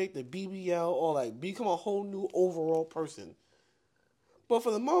gastric, the BBL, all that. Become a whole new overall person. But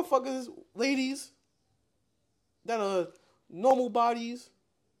for the motherfuckers, ladies, that are normal bodies,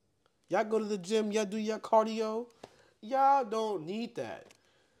 y'all go to the gym, y'all do your cardio, y'all don't need that.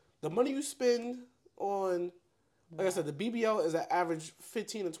 The money you spend on, like I said, the BBL is an average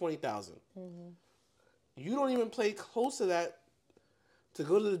 15 to 20,000. You don't even play close to that to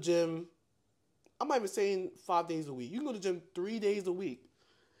go to the gym. I'm not even saying 5 days a week. You can go to the gym 3 days a week.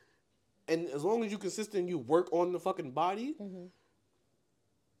 And as long as you're consistent, you work on the fucking body,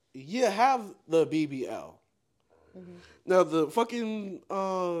 you have the BBL. Now the fucking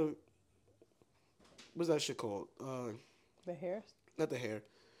what's that shit called? The hair. Not the hair.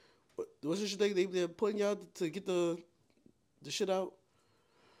 What's the shit they're putting y'all to get the shit out?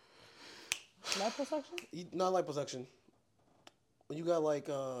 Liposuction? Not liposuction. When you got like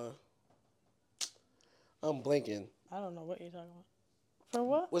I'm blanking. I don't know what you're talking about. For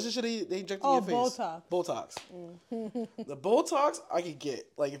what? What's the shit they inject in your face? Botox. Botox. The Botox I could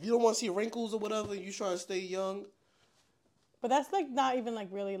get. Like if you don't want to see wrinkles or whatever, you trying to stay young. But that's like not even like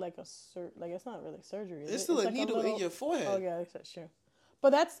really like like it's not really surgery. It's still a like needle in your forehead. Oh yeah, that's true. But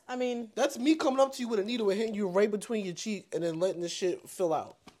that's me coming up to you with a needle and hitting you right between your cheek and then letting the shit fill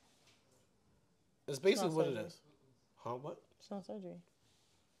out. That's basically what it is. Huh? What? It's not surgery.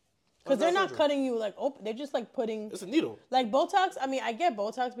 Because they're not cutting you like open. They're just like putting. It's a needle. Like Botox. I mean, I get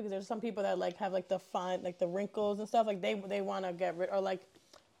Botox because there's some people that like have like the fine, like the wrinkles and stuff. Like they want to get rid or like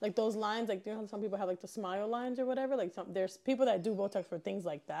those lines. Like you know, some people have like the smile lines or whatever. Like there's people that do Botox for things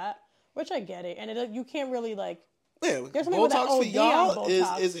like that, which I get it. And you can't really like. Yeah, there's some people that Botox for y'all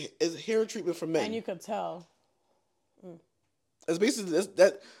Botox, is hair treatment for men. And you could tell. It's basically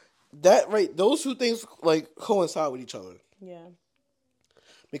that right. Those two things like coincide with each other. Yeah.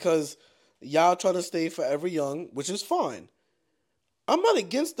 Because y'all trying to stay forever young, which is fine. I'm not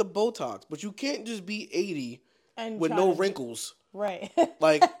against the Botox, but you can't just be 80 and with no wrinkles. Right.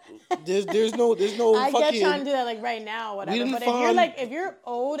 Like there's no I fucking. get trying to do that like right now, whatever. But if you're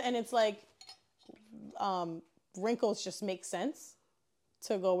old and it's like, wrinkles just make sense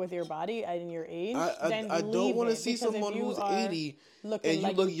to go with your body and your age. Then I don't want to see someone who's 80 and you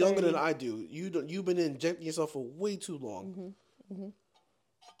like look younger 30. than I do. You've been injecting yourself for way too long.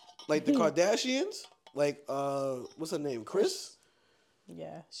 Like the Kardashians, like what's her name, Kris?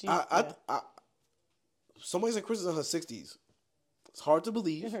 Yeah, somebody said Kris is in her 60s. It's hard to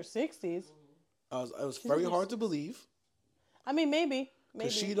believe. In her 60s. It was very hard to believe. I mean, maybe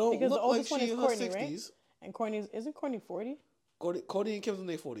she don't because look the oldest like she in her Courtney, 60s. Right? And Courtney isn't Courtney 40? Courtney and Kim's in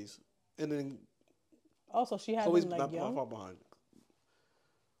their 40s, and then also she had Chloe's them like not young. far behind.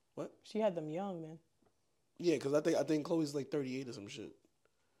 What? She had them young then. Yeah, because I think Chloe's like 38 or some shit.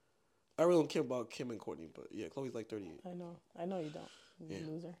 I really don't care about Kim and Courtney, but yeah, Chloe's like 38. I know you don't. You Yeah.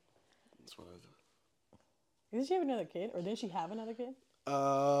 loser. That's what I do. Did she have another kid, or didn't she have another kid?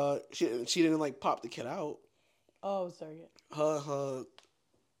 She didn't like pop the kid out. Oh, sorry. Her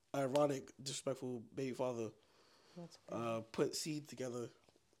ironic, disrespectful baby father That's crazy. put seed together,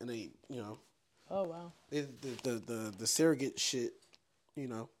 and they, Oh wow. the surrogate shit,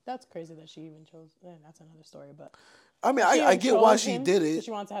 That's crazy that she even chose. That's another story, but I mean, she I even get why chose she him did because it.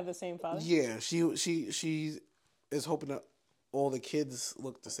 she wants to have the same father. Yeah, she is hoping that all the kids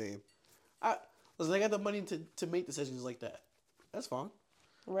look the same. Listen, they got the money to make decisions like that. That's fine.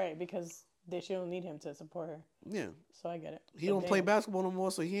 Right, because she don't need him to support her. Yeah. So I get it. He But don't play basketball no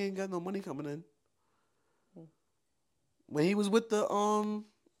more, so he ain't got no money coming in. When he was with the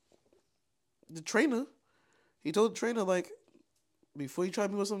trainer, he told the trainer like, before you try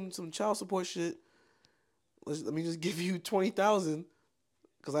me with some child support shit, let me just give you 20,000,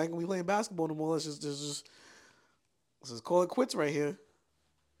 because I ain't gonna be playing basketball no more. Let's just call it quits right here.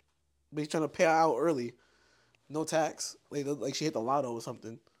 But he's trying to pay her out early, no tax, like she hit the lotto or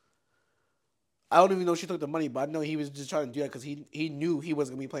something. I don't even know if she took the money, but I know he was just trying to do that because he knew he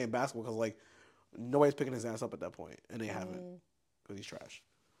wasn't gonna be playing basketball because like nobody's picking his ass up at that point, and they haven't because he's trash.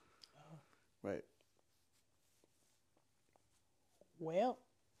 Right. Well,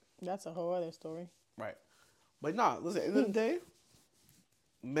 that's a whole other story. Right. But nah, listen, at the end of the day,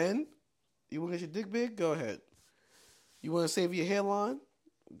 men, you want to get your dick big? Go ahead. You want to save your hairline?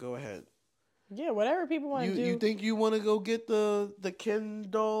 Go ahead. Yeah, whatever people want to do. You think you want to go get the Ken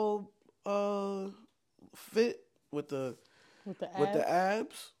doll fit with the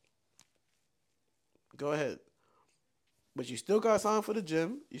abs? Go ahead. But you still got to sign for the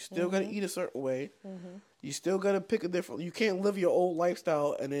gym. You still got to eat a certain way. You still got to pick a different. You can't live your old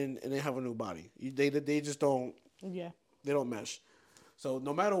lifestyle and then have a new body. They just don't. Yeah. They don't mesh. So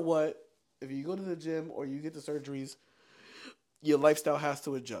no matter what, if you go to the gym or you get the surgeries, your lifestyle has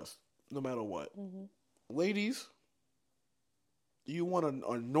to adjust. No matter what. Ladies, you want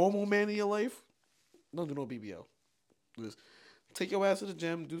a normal man in your life? Don't do no BBL. Just take your ass to the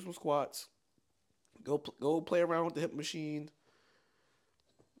gym, do some squats, go play around with the hip machine.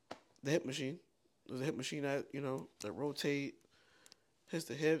 The hip machine. There's a hip machine that rotate, hits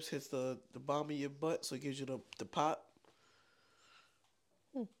the hips, hits the bottom of your butt, so it gives you the pop.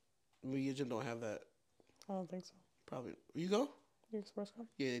 Maybe your gym don't have that. I don't think so. Probably. You go? Your sports club?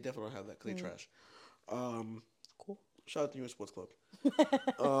 Yeah, they definitely don't have that because they trash. Cool. Shout out to your sports club.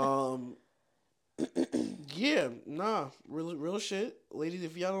 Yeah, nah, real shit, ladies.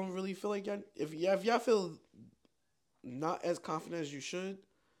 If y'all don't really feel like if y'all feel not as confident as you should,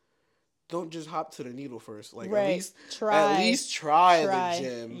 don't just hop to the needle first. Like at least try the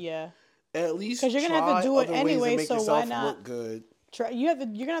gym. Yeah. At least because you're gonna have to do it anyway. So why not look good? You're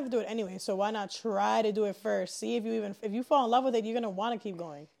gonna have to do it anyway. So why not try to do it first? See if you fall in love with it, you're gonna want to keep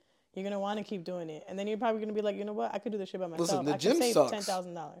going. You're gonna want to keep doing it, and then you're probably gonna be like, you know what? I could do this shit by myself. Listen, the I gym could save sucks.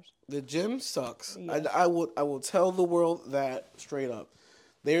 $10,000. The gym sucks. Yeah. I will tell the world that straight up.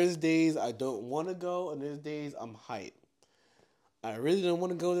 There's days I don't want to go, and there's days I'm hyped. I really didn't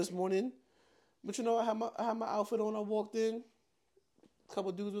want to go this morning, but I had my outfit on. I walked in. A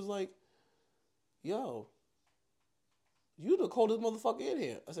couple dudes was like, "Yo, you the coldest motherfucker in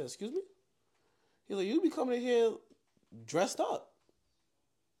here." I said, "Excuse me?" He's like, "You be coming in here dressed up."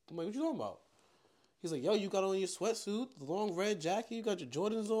 I'm like, "What you talking about?" He's like, "Yo, you got on your sweatsuit, the long red jacket, you got your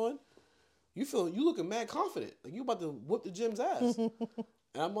Jordans on. You looking mad confident. Like you about to whoop the gym's ass." And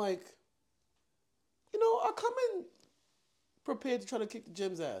I'm like, I come in prepared to try to kick the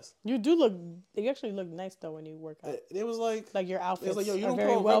gym's ass. You actually look nice though when you work out. It was like your outfits. It was like, yo, you don't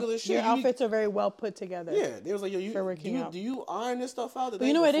very put on regular shit. Your outfits are very well put together. Yeah, they was like, yo, out. Do you iron this stuff out? But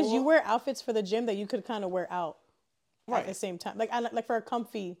you know what it is? You wear outfits for the gym that you could kind of wear out right at the same time. Like for a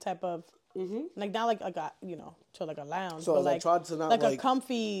comfy type of, like not like to like a lounge, so but I tried to not like a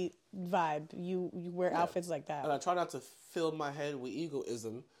comfy vibe. You wear outfits like that. And I try not to fill my head with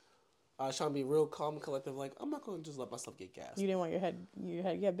egoism. I was trying to be real calm and collective. Like, I'm not going to just let myself get gassed. You didn't want your head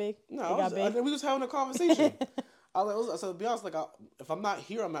to get big? No, we was having a conversation. I said, to be honest, like, if I'm not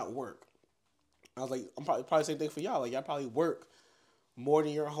here, I'm at work. I was like, I'm probably same thing for y'all. Like, y'all probably work more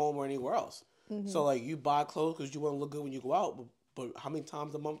than you're at home or anywhere else. So, like, you buy clothes because you want to look good when you go out. But how many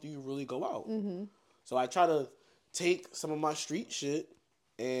times a month do you really go out? So I try to take some of my street shit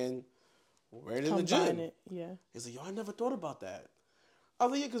and wear it in the gym. He's like, yo, I never thought about that. I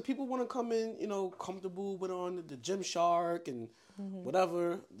was like, yeah, because people want to come in, comfortable with on the Gymshark and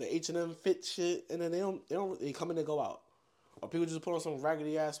whatever, the H&M fit shit, and then they come in and go out. Or people just put on some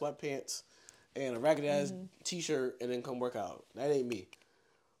raggedy ass sweatpants and a raggedy ass t-shirt and then come work out. That ain't me.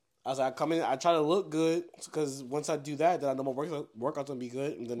 I was like, I come in, I try to look good because once I do that, then I know my workout's gonna be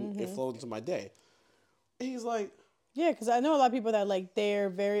good, and then it flows into my day. And he's like, yeah, because I know a lot of people that like they're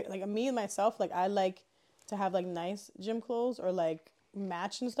very like me and myself. Like I like to have like nice gym clothes or like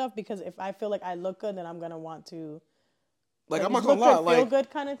match and stuff because if I feel like I look good, then I'm gonna want to. like I'm Just not gonna look lie, good, feel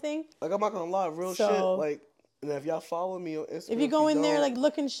good kind of thing. like I'm not gonna lie, real So, shit. Like, and if y'all follow me on Instagram, if you go in there don't, like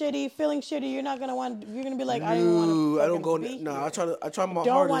looking shitty, feeling shitty, you're not gonna want. You're gonna be like, I don't even want to. I don't go. Be No, here. I try my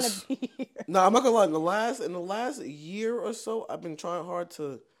Don't want hardest. to be here. No, I'm not gonna lie. In the last year or so, I've been trying hard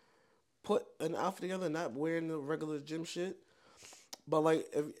to put an outfit together, not wearing the regular gym shit. But like,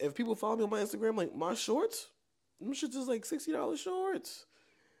 if people follow me on my Instagram, like my shorts, them shits is like $60 shorts.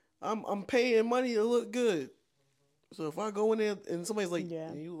 I'm paying money to look good. So if I go in there and somebody's like,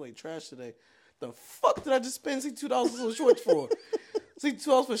 Yeah. you look like trash today, the fuck did I just spend $62 for shorts for?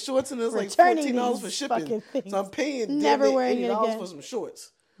 $62 for shorts and it's like $14 for shipping. So I'm paying Never damn wearing it $80 again. for some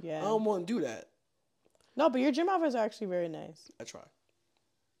shorts. Yeah. I don't want to do that. No, but your gym outfits are actually very nice. I try.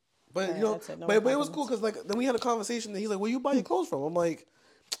 But Right, you know, that's it. No but more it was cool because like then we had a conversation and he's like, "Where you buy Hmm. your clothes from?" I'm like,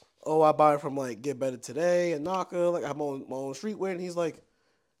 "Oh, I buy it from like Get Better Today and Naka. Like I have my own streetwear." And he's like,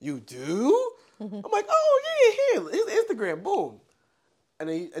 "You do?" Mm-hmm. I'm like, "Oh yeah, here, his Instagram, boom." And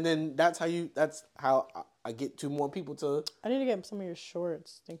then that's how I get two more people to. I need to get some of your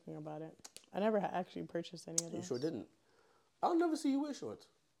shorts. Thinking about it, I never actually purchased any of those. You sure didn't. I'll never see you wear shorts.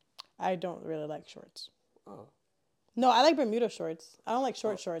 I don't really like shorts. Oh. No, I like Bermuda shorts. I don't like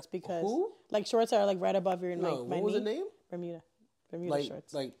shorts because Who? like shorts that are like right above your No, my what was knee. the name? Bermuda Like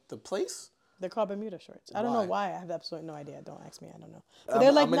shorts. like the place. They're called Bermuda shorts. I don't know why. I have absolutely no idea. Don't ask me. I don't know. But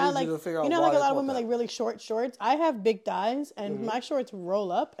they're like I'm gonna not need like you to figure out you know why like a they're lot of called women that. like really short shorts. I have big thighs and my shorts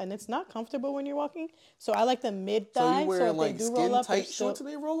roll up and it's not comfortable when you're walking. So I like the mid So thigh. you wearing if like they do skin roll up, tight shorts and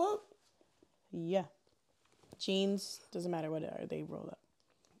they roll up? yeah, jeans doesn't matter what they are. They roll up.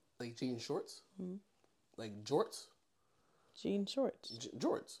 Like jean shorts? Like jorts? Jean shorts.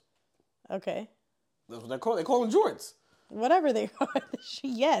 Jorts. Okay. That's what they call. They call them jorts. Whatever they are.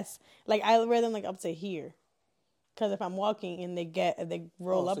 Yes. Like I wear them like up to here. Because if I'm walking and they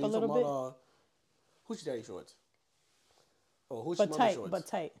roll up so a little bit. Hoochie Daddy shorts. Oh, Hoochie But Mama tight, shorts. but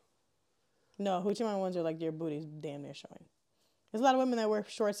tight. No, Hoochie Mama ones are like your booty's damn near showing. There's a lot of women that wear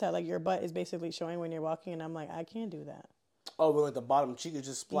shorts that like your butt is basically showing when you're walking, and I'm like, I can't do that. Oh, but like the bottom cheek is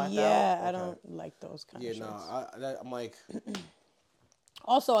just splatted out? Yeah, I don't like those kind of Yeah, shorts. I'm like...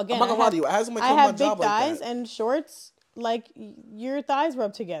 Also, again, I'm not gonna lie to you. I had somebody I come to my have big job like thighs that. and shorts, like your thighs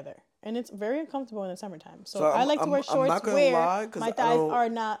rub together. And it's very uncomfortable in the summertime. So I like to wear shorts not gonna where lie, 'cause my thighs are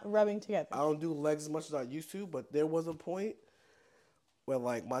not rubbing together. I don't do legs as much as I used to, but there was a point where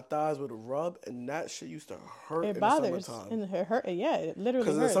like my thighs would rub and that shit used to hurt It in bothers. the summertime. And it hurt. Yeah, it literally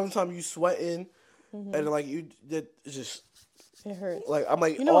Because in the hurts. summertime you sweating and like it's just... It hurts. Like I'm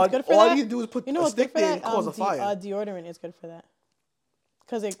like, you know what's good for all that? I need to do is put you know a what's good stick for there that? and cause a fire. Deodorant is good for that.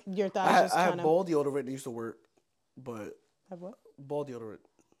 Because your thighs just I kind have of... ball deodorant that used to work, but... Have what? Ball deodorant.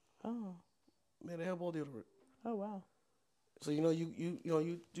 Oh. Man, they have ball deodorant. Oh, wow. So you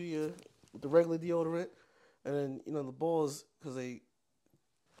do the regular deodorant, and then the balls because they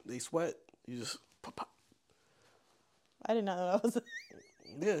sweat. You just pop pop. I did not know that was...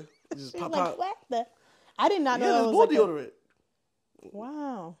 Yeah, you just She's pop like, pop. what the... I did not know Yeah, that there's was ball like deodorant.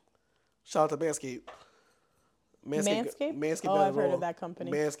 Wow. Shout out to Manscaped. Manscaped? got I've it heard all. of that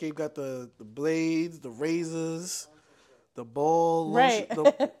company. Manscaped got the blades, the razors, the ball Right.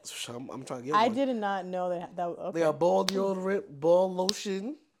 lotion. I'm trying to get I one. did not know that. Okay. They got ball deodorant, ball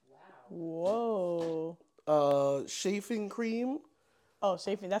lotion, Whoa. chafing cream. Oh,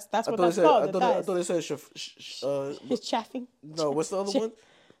 chafing. That's what that's called. I thought it said It's chaffing. no, what's the other one?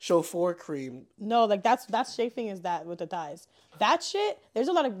 Chauffeur cream. No, like that's chafing is that with the thighs. That shit. There's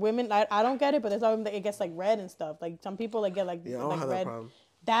a lot of women. I don't get it, but there's a lot of women that it gets like red and stuff. Like some people like get like Yeah, I don't like have red. that problem.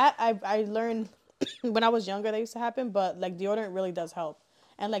 That I learned when I was younger. That used to happen, but like deodorant really does help.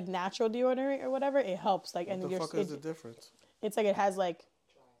 And like natural deodorant or whatever, it helps. Like and What the fuck is the difference? It's like it has like.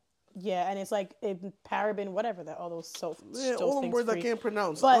 Yeah, and it's like paraben, whatever that all those soap. Yeah, those all them things words free. I can't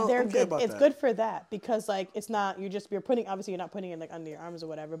pronounce. But they're good. It's It's good for that because like it's not you're putting obviously you're not putting it like under your arms or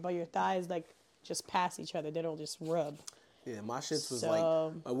whatever, but your thighs like just pass each other. They don't just rub. Yeah, my shits was like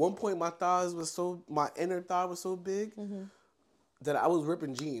at one point my inner thigh was so big that I was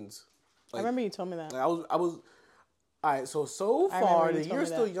ripping jeans. I remember you told me that. Like I was all right. So far, you and told you're me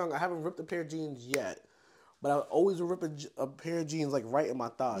still that. young. I haven't ripped a pair of jeans yet, but I always rip a pair of jeans like right in my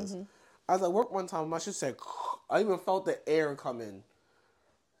thighs. I was at work one time. My shit said, I even felt the air come in.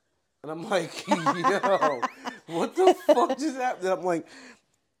 And I'm like, yo, what the fuck just happened? And I'm like,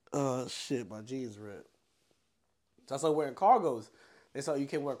 Shit, my jeans ripped. So I started wearing cargos. They said you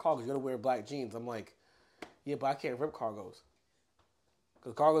can't wear cargos. You gotta wear black jeans. I'm like, yeah, but I can't rip cargos.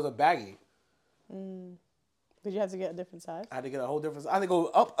 Because cargos are baggy. Did you have to get a different size? I had to get a whole different. I had to go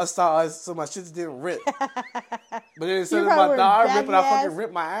up a size so my shits didn't rip. But then instead You of my probably thigh wearing ripping, I baggy fucking ass?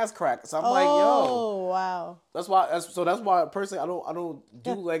 ripped my ass crack. So I'm like, yo, Oh, wow. that's why. That's why personally I don't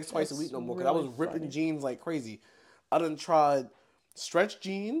do legs twice a That's week no more because I was really ripping funny. jeans like crazy. I done tried stretch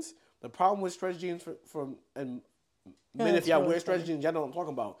jeans. The problem with stretch jeans from and men, if That's y'all really wear stretch funny. jeans, y'all know what I'm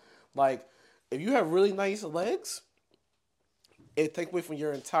talking about. Like, if you have really nice legs, it takes away from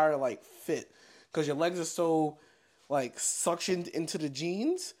your entire like fit because your legs are so like suctioned into the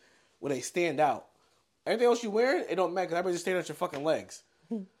jeans where they stand out. Everything else you wearing, it don't matter because everybody just stand at your fucking legs.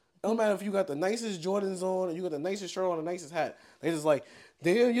 It don't matter if you got the nicest Jordans on or you got the nicest shirt on, the nicest hat. They just like,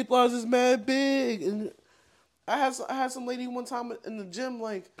 damn, your thighs is mad big. And I had some lady one time in the gym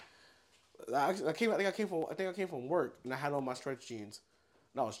like, I think I came from work and I had on my stretch jeans.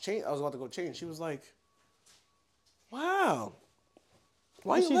 And I was about to go change. She was like, wow.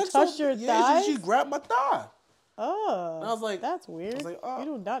 Why Did your she legs touch so your big? Yeah, she thighs? grabbed my thigh. Oh, And I was like, that's weird. oh. You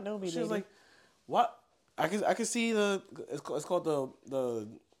do not know me, She was lady. like, what? I can see it's called the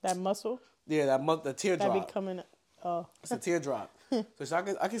That muscle the that be teardrop. coming. Oh, It's a teardrop.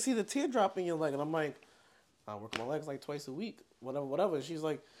 So I can see the teardrop in your leg, and I'm like, I work my legs like twice a week, whatever. And she's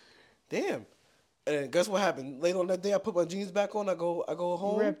like, damn. And guess what happened? Later on that day, I put my jeans back on. I go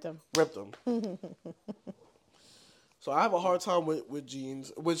home. ripped them. Ripped them. So I have a hard time with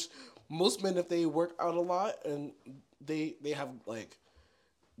jeans, which most men, if they work out a lot and they have like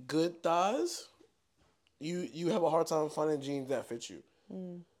good thighs, you have a hard time finding jeans that fit you.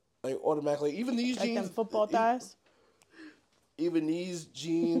 Like automatically, even these Like jeans, them football thighs. even these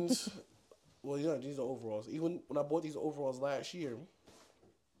jeans. Well, these are overalls. Even when I bought these overalls last year,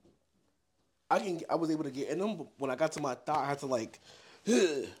 I was able to get in them, but when I got to my thigh, I had to like,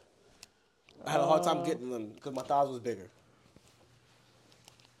 I had a hard time getting them because my thighs was bigger.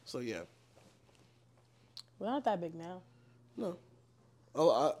 So yeah, We're not that big now. no,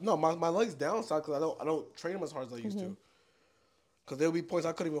 no, my legs downside because I don't train them as hard as I used to. Because there'll be points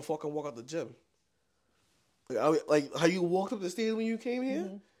I couldn't even fucking walk out the gym. Like how you walked up the stairs when you came here.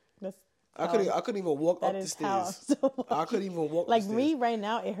 That's I couldn't even walk up the how I'm stairs. still I couldn't even walk like up the me stairs. right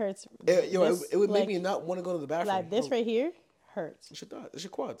now. It hurts. It would make like, me not want to go to the bathroom. like this right here hurts. It's your thigh. It's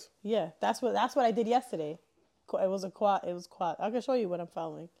your quads. Yeah, that's what I did yesterday. It was a quad. It was quad. I can show you what I'm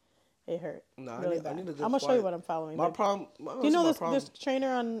following. It hurt. Nah, really I need a good I'm gonna show quad. you what I'm following. My Like, problem. do you know my this problem. this trainer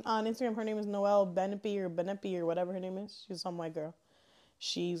on Instagram? Her name is Noelle Benepi or whatever her name is. She's some white girl.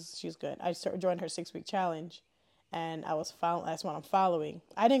 She's good. I joined her 6-week challenge, and I was following. That's what I'm following.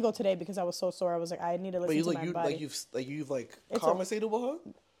 I didn't go today because I was so sore. I was like, I need to listen to my body. You've It's conversated with her.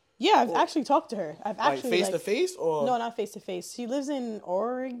 Yeah, I've actually talked to her. I've Like actually face to face or no, not face to face. She lives in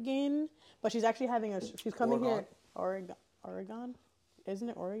Oregon, but she's actually having she's coming here. Oregon, isn't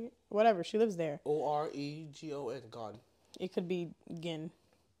it Oregon? Whatever. She lives there. Oregon. Gone. It could be Gin.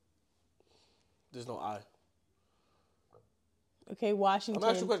 There's no I. Okay, Washington. I'm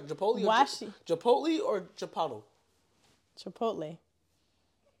asking you a question. Chipotle or Chipotle? Chipotle.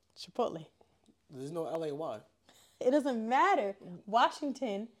 There's no L-A-Y. It doesn't matter.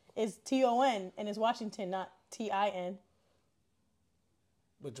 Washington is T-O-N and it's Washington, not T-I-N.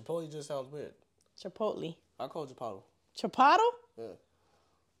 But Chipotle just sounds weird. Chipotle. I call it Chipotle. Chipotle? Yeah.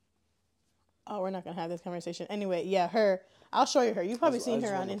 Oh, we're not going to have this conversation. Anyway, yeah, her. I'll show you her. You've probably seen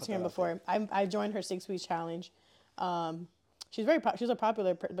her on wanted to put Instagram that before. I joined her 6-week challenge. She's she's a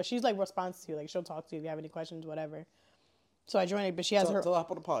popular, but she's like responsive to you. Like she'll talk to you if you have any questions, whatever. So I joined it, but she has Tell her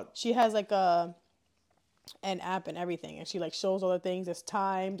up on the pod. she has like an app and everything, and she like shows all the things. It's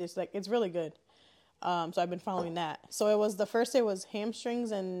timed. It's like it's really good. So I've been following that. So it was the first day was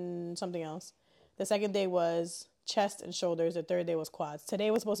hamstrings and something else. The second day was chest and shoulders. The third day was quads. Today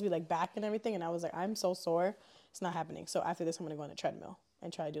was supposed to be like back and everything, and I was like, I'm so sore. It's not happening. So after this, I'm gonna go on the treadmill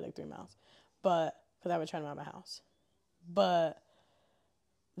and try to do like 3 miles, but because I have a treadmill at my house. But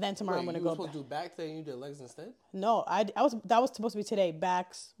then tomorrow I'm gonna go. You were supposed to do back today and you did legs instead? No, that was supposed to be today.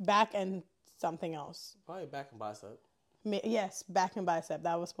 Back and something else. Probably back and bicep. Yes, back and bicep.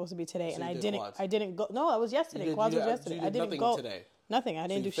 That was supposed to be today, So and you I did didn't. quads. I didn't go. No, it was yesterday. Quads was yesterday. So you did I didn't nothing go today. Nothing. I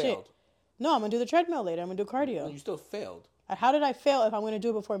didn't do failed. shit. No, I'm gonna do the treadmill later. I'm gonna do cardio. No, you still failed. How did I fail if I'm gonna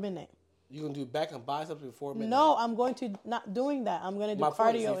do it before midnight? You're going to do back and biceps before midnight. No, I'm going to not doing that. I'm gonna do My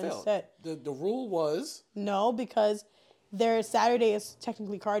point is cardio you failed. instead. The rule was No, because Saturday is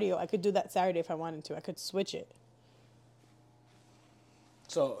technically cardio. I could do that Saturday if I wanted to. I could switch it.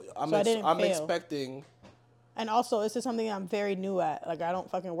 so I'm I didn't fail. expecting. And also, this is something I'm very new at. Like, I don't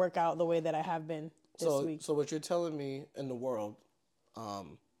fucking work out the way that I have been this week. So what you're telling me in the world,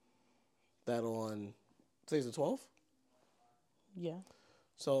 that on today's the 12th. Yeah.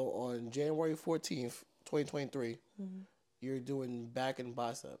 So on January 14th, 2023, you're doing back and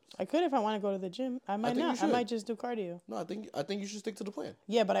biceps. I could if I want to go to the gym. I might not. I might just do cardio. No, I think you should stick to the plan.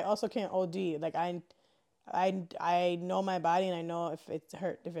 Yeah, but I also can't OD. Like I know my body and I know if it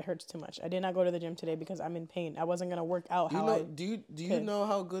hurts too much. I did not go to the gym today because I'm in pain. I wasn't gonna work out Do you know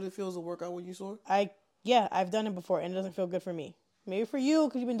how good it feels to work out when you sore? I've done it before and it doesn't feel good for me. Maybe for you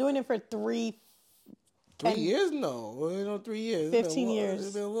because you've been doing it for 3 years? No, 3 years. 15 years.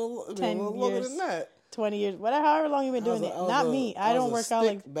 It's been a little 10 longer years. than that. 20 years, whatever, however long you've been doing it. Not me. I don't work out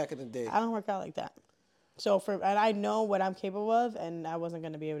like back in the day. I don't work out like that. So and I know what I'm capable of, and I wasn't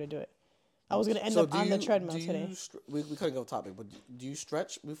gonna be able to do it. I was gonna end up on the treadmill today. We couldn't go topic, but do you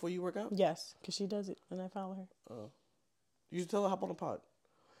stretch before you work out? Yes, because she does it, and I follow her. You should tell her hop on the pod.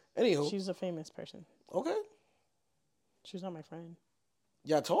 Anywho, she's a famous person. Okay. She's not my friend.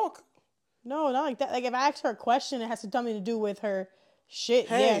 Yeah, talk. No, not like that. Like if I ask her a question, it has something to do with her shit.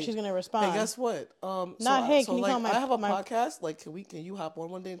 Hey, yeah, she's gonna respond. Hey, guess what? Can you call my? I have a podcast. Like, can you hop on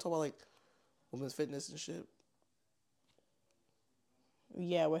one day and talk about like women's fitness and shit?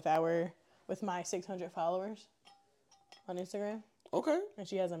 Yeah, with my 600 followers on Instagram. Okay. And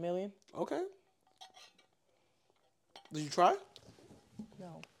she has 1 million. Okay. Did you try?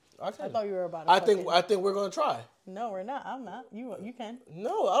 No. Okay. I thought you were about. I think we're gonna try. No, we're not. I'm not. You can.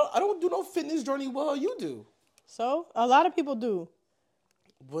 No, I don't do no fitness journey well. You do. So a lot of people do.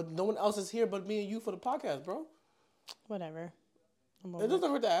 But no one else is here but me and you for the podcast, bro. Whatever. It doesn't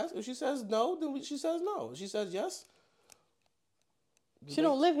hurt to ask. If she says no, then she says no. If she says yes. She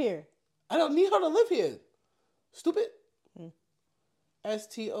don't live here. I don't need her to live here. Stupid.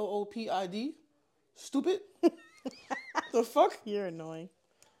 STOOPID. Stupid. The fuck? You're annoying.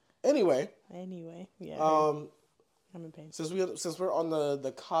 Anyway, yeah. I'm in pain. Since we're on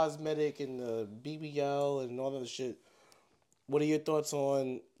the cosmetic and the BBL and all that shit, what are your thoughts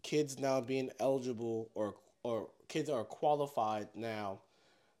on kids now being eligible or kids are qualified now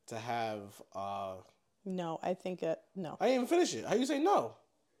to have? No, I think no. I didn't even finish it. How you say no?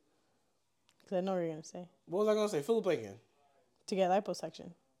 Because I know what you're gonna say. What was I gonna say? Fill the blank in. To get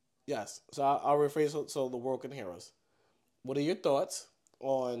liposuction. Yes. So I'll rephrase so the world can hear us. What are your thoughts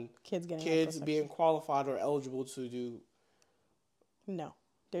on kids being qualified or eligible to do? No,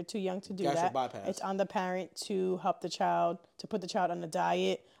 they're too young to do gastric that. bypass. It's on the parent to help the child, to put the child on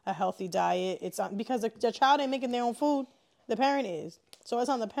a healthy diet. It's on because the child ain't making their own food. The parent is. So it's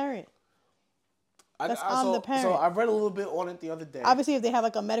on the parent. That's on the parent. So I read a little bit on it the other day. Obviously, if they have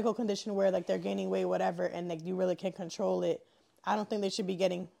like a medical condition where like they're gaining weight, whatever, and like you really can't control it, I don't think they should be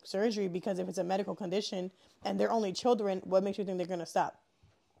getting surgery because if it's a medical condition and they're only children, what makes you think they're gonna stop?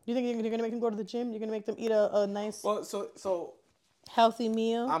 You think you're gonna make them go to the gym? You're gonna make them eat a nice, healthy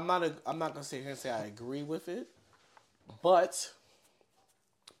meal? I'm not gonna sit here and say I agree with it, but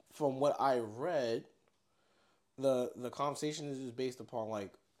from what I read, the conversation is just based upon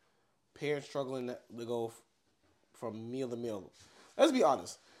like parents struggling to go from meal to meal. Let's be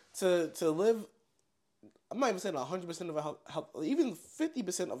honest. To live, I'm not even saying 100% of a health, even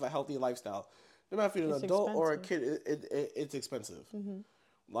 50% of a healthy lifestyle. No matter if you're an adult or a kid, it's expensive. Mm-hmm.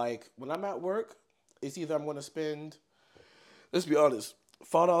 Like when I'm at work, it's either I'm going to spend, let's be honest,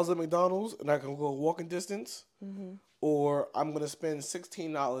 $5 at McDonald's and I can go walking distance, or I'm going to spend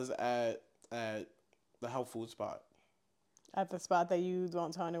 $16 at the health food spot. At the spot that you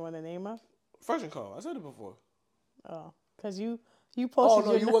don't tell anyone the name of? Fresh and Co. I said it before. Oh, because you posted.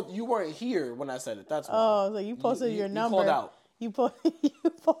 Oh no, you weren't here when I said it. That's why. Oh, so you posted your number. You called out.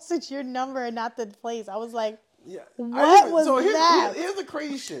 You posted your number and not the place. I was like, yeah. What was that? Here's the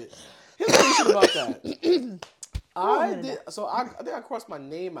crazy shit. Here's the crazy shit about that. I think I crossed my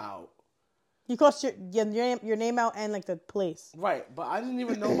name out. You crossed your name out and like the place. Right, but I didn't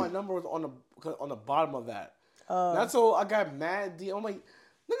even know my number was on the bottom of that. That's so I got mad. I'm like,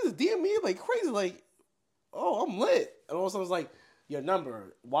 niggas DM me like crazy. Like, oh, I'm lit. And all of a sudden it's like, your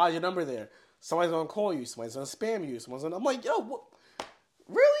number. Why is your number there? Somebody's gonna call you. Somebody's gonna spam you. I'm like, yo, what?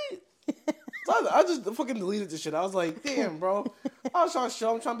 Really? So I just fucking deleted this shit. I was like, damn, bro. I was trying to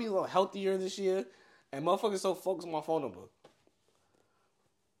show I'm trying to be a little healthier this year, and motherfuckers so focused on my phone number.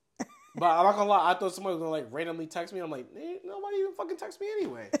 But I'm not gonna lie, I thought somebody was gonna like randomly text me. I'm like, nobody even fucking text me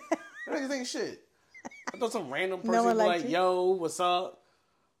anyway. That niggas ain't shit. I thought some random person would be like, yo, what's up?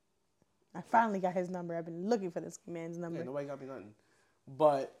 I finally got his number. I've been looking for this man's number. Yeah, nobody got me nothing.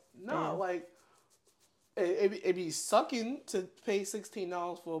 But no, like it be sucking to pay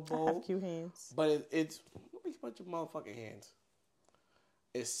 $16 for a bowl. I have cute hands. But it's speak about your motherfucking hands.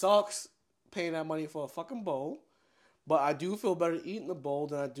 It sucks paying that money for a fucking bowl, but I do feel better eating the bowl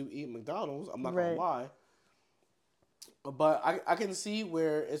than I do eating McDonald's. I'm not gonna lie. But I can see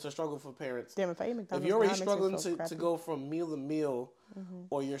where it's a struggle for parents. Damn, if I eat McDonald's, if you're already struggling to go from meal to meal,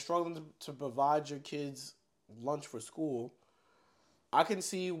 or you're struggling to provide your kids lunch for school, I can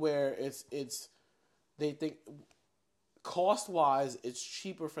see where it's they think cost wise it's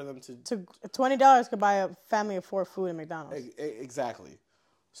cheaper for them to $20 could buy a family of 4 food at McDonald's. Exactly.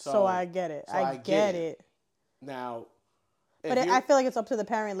 So I get it. I get it. Now, but I feel like it's up to the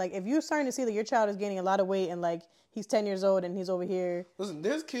parent. Like, if you're starting to see that your child is gaining a lot of weight and like he's 10 years old and he's over here. Listen,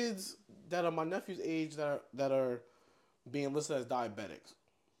 there's kids that are my nephew's age that are being listed as diabetics.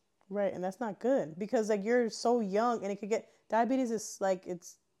 Right, and that's not good because like you're so young and it could get diabetes is like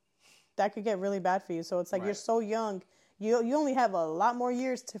that could get really bad for you. So it's like you're so young, you only have a lot more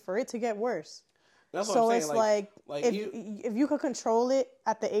years for it to get worse. That's what I'm saying. So it's like if you could control it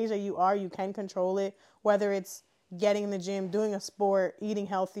at the age that you are, you can control it. Whether it's getting in the gym, doing a sport, eating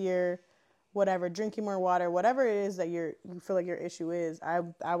healthier, whatever, drinking more water, whatever it is that you feel like your issue is,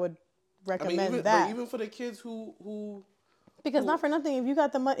 I would recommend that. But even for the kids who because not for nothing, if you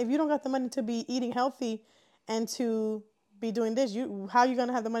don't got the money to be eating healthy and to be doing this, how are you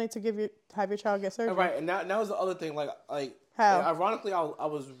gonna have the money to have your child get surgery? Right, and that was the other thing. Like how? Ironically, I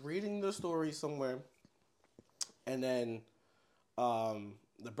was reading the story somewhere, and then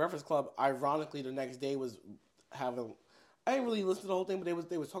the Breakfast Club. Ironically, the next day was having. I didn't really listen to the whole thing, but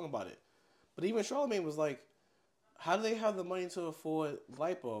they was talking about it. But even Charlamagne was like, "How do they have the money to afford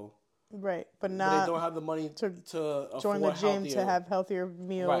lipo?" Right, but they don't have the money to join the gym to have healthier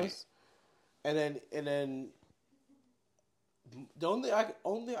meals. Right, and then the only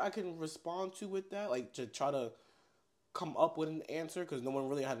thing I can respond to with that, like to try to come up with an answer, because no one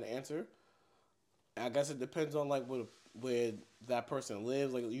really had an answer. I guess it depends on like where that person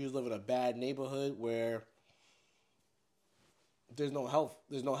lives. Like you live in a bad neighborhood where there's no health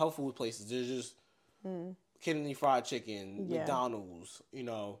food places. There's just Kennedy Fried Chicken, McDonald's. You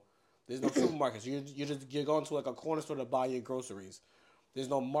know, there's no supermarkets. You're going to like a corner store to buy your groceries. There's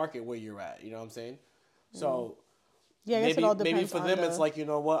no market where you're at. You know what I'm saying? So. Yeah, I guess it all depends. Maybe for them it's like, you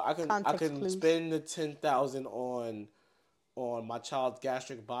know what, I can clues. spend the $10,000 on my child's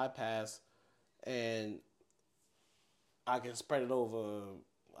gastric bypass, and I can spread it over.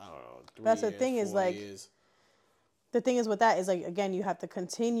 I don't know. 3 That's years, the thing 4 is like years. The thing is with that is like again you have to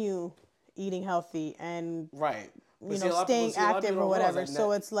continue eating healthy and right, staying active or whatever.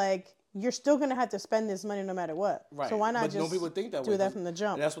 So it's like you're still gonna have to spend this money no matter what. Right. So why not but just no people think that do that from the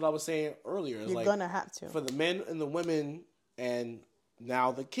jump? And that's what I was saying earlier. You're gonna have to. For the men and the women and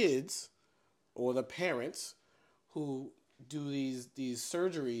now the kids or the parents who do these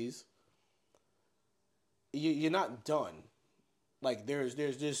surgeries, you're not done. Like there's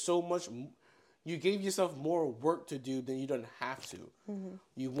so much. You gave yourself more work to do than you don't have to. Mm-hmm.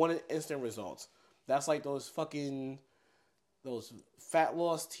 You wanted instant results. That's like those fat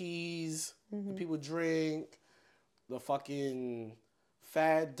loss teas that people drink, the fucking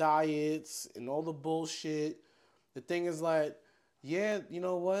fad diets and all the bullshit. The thing is like, yeah, you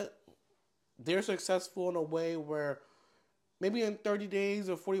know what? They're successful in a way where maybe in 30 days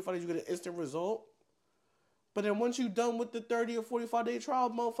or 45 days you get an instant result. But then once you're done with the 30 or 45 day trial,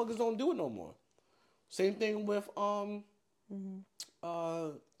 motherfuckers don't do it no more. Same thing with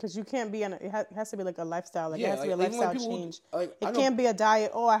because you can't be it has to be like a lifestyle. Like it has to be a like lifestyle change. It can't be a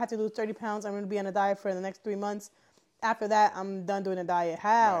diet. Oh, I have to lose 30 pounds. I'm going to be on a diet for the next 3 months. After that, I'm done doing a diet.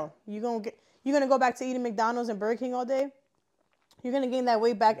 How? Right. You're gonna go back to eating McDonald's and Burger King all day? You're gonna gain that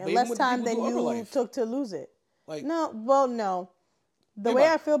weight back in less time than you took to lose it. Like no. The way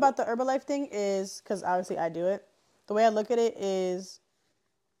I feel about the Herbalife thing is, because obviously I do it, the way I look at it is,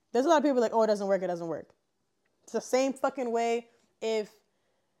 there's a lot of people like, oh, it doesn't work. It's the same fucking way. If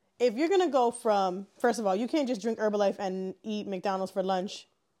you're going to go from, first of all, you can't just drink Herbalife and eat McDonald's for lunch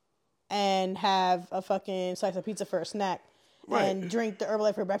and have a fucking slice of pizza for a snack and drink the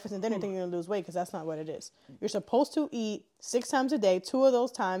Herbalife for breakfast and dinner thinking you're going to lose weight, because that's not what it is. You're supposed to eat 6 times a day. 2 of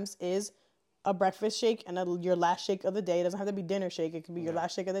those times is a breakfast shake and your last shake of the day. It doesn't have to be dinner shake. It can be your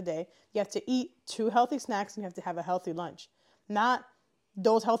last shake of the day. You have to eat 2 healthy snacks and you have to have a healthy lunch. Not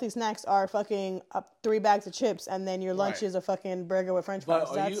those healthy snacks are fucking 3 bags of chips and then your lunch is a fucking burger with French fries.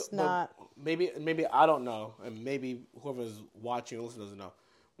 That's not. Maybe I don't know, and maybe whoever's watching or listening doesn't know.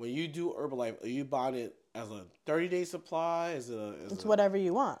 When you do Herbalife, are you buying it as a 30-day supply? It's whatever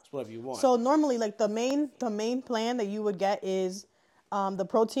you want. It's whatever you want. So normally, like the main plan that you would get is the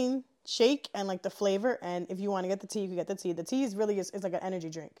protein shake and like the flavor. And if you want to get the tea, you can get the tea. The tea is really is like an energy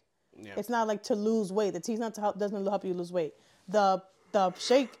drink. Yeah. It's not like to lose weight. The tea's not to help, doesn't help you lose weight. The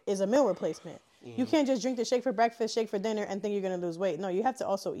shake is a meal replacement. You can't just drink the shake for breakfast, shake for dinner, and think you're gonna lose weight. No, you have to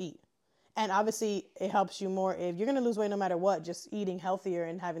also eat. And obviously, it helps you more if you're gonna lose weight no matter what. Just eating healthier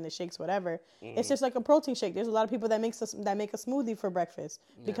and having the shakes, whatever. It's just like a protein shake. There's a lot of people that that make a smoothie for breakfast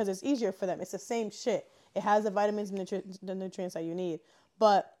because it's easier for them. It's the same shit. It has the vitamins and the nutrients that you need.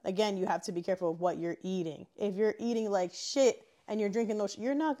 But again, you have to be careful of what you're eating. If you're eating like shit and you're drinking those,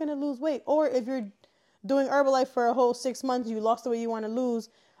 you're not gonna lose weight. Or if you're doing Herbalife for a whole 6 months, you lost the weight you want to lose.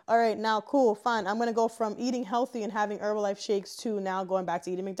 All right, now cool, fine. I'm gonna go from eating healthy and having Herbalife shakes to now going back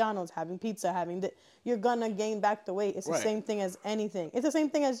to eating McDonald's, having pizza, you're gonna gain back the weight. It's the Right. same thing as anything. It's the same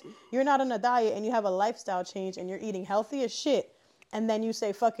thing as you're not on a diet and you have a lifestyle change and you're eating healthy as shit, and then you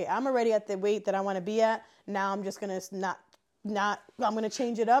say, "Fuck it, I'm already at the weight that I want to be at. Now I'm just gonna I'm gonna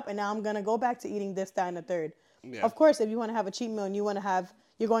change it up, and now I'm gonna go back to eating this, that, and the third." Yeah. Of course, if you want to have a cheat meal and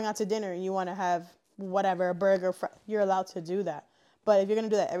you're going out to dinner and you want to have whatever, a burger, you're allowed to do that. But if you're gonna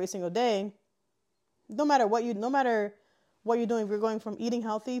do that every single day, no matter what you're doing, if you're going from eating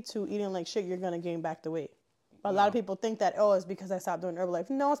healthy to eating like shit, you're gonna gain back the weight. But a lot of people think that, oh, it's because I stopped doing Herbalife.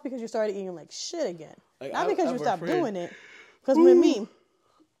 No, it's because you started eating like shit again. Like, Not because you stopped friend. doing it. Because with me,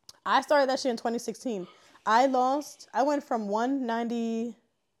 I started that shit in 2016. I went from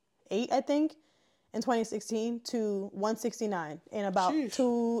 198, I think, in 2016 to 169 in about Sheesh.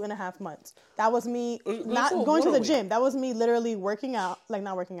 2.5 months. That was me That's not all going to the water weight. gym. That was me literally working out, like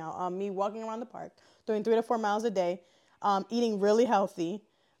not working out, me walking around the park, doing 3 to 4 miles a day, eating really healthy,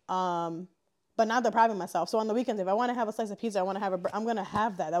 but not depriving myself. So on the weekends, if I want to have a slice of pizza, I'm gonna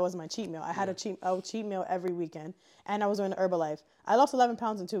have that. That was my cheat meal. I had a cheat meal every weekend, and I was doing the Herbalife. I lost 11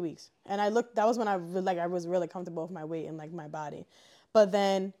 pounds in 2 weeks, and that was when I was really comfortable with my weight and like my body. But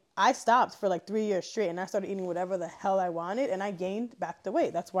then I stopped for like 3 years straight, and I started eating whatever the hell I wanted, and I gained back the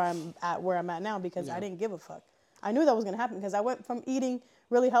weight. That's why I'm at where I'm at now, because I didn't give a fuck. I knew that was gonna happen because I went from eating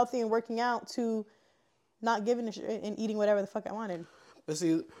really healthy and working out to not giving a shit and eating whatever the fuck I wanted. But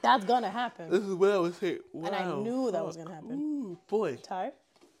see, That's gonna happen. this is what I was saying. Wow, And I knew that was gonna happen. Ooh, boy. Tired?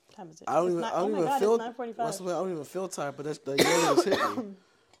 What time is it? I don't It's even. not, I don't oh my even god, feel. it's 9:45. I don't even feel tired, but that's the yellow just hit me.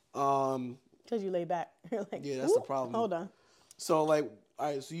 Because you lay back. You're like, Yeah, that's the "Ooh, problem. Hold on. So like, all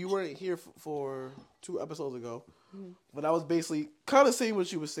right. So you weren't here for 2 episodes ago, but I was basically kind of saying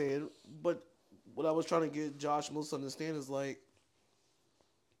what you were saying. But what I was trying to get Josh and Melissa to understand is like,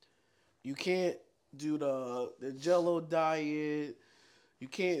 you can't do the Jello diet. You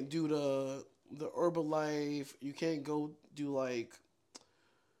can't do the Herbalife. You can't go do like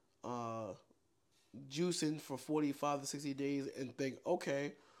juicing for 45 to 60 days and think,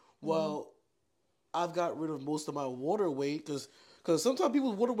 okay, well, I've got rid of most of my water weight because sometimes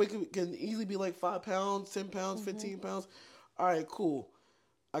people's water weight can easily be like 5 pounds, 10 pounds, 15 pounds. All right, cool.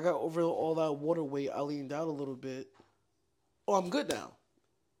 I got over all that water weight. I leaned out a little bit. Oh, I'm good now.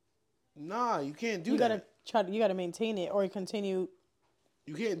 Nah, you can't do that. You gotta maintain it or continue.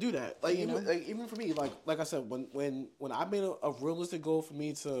 You can't do that. Like even for me, like I said, when I made a realistic goal for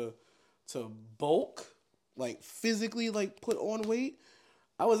me to bulk, like physically like put on weight,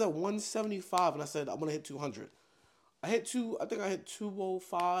 I was at 175 and I said I'm gonna hit 200. I think I hit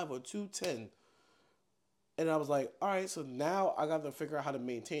 205 or 210. And I was like, all right, so now I got to figure out how to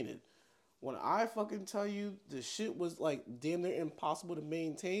maintain it. When I fucking tell you the shit was like damn near impossible to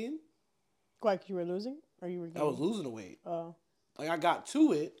maintain, Like you were losing, or you were I was gaining? losing the weight. Oh. Like I got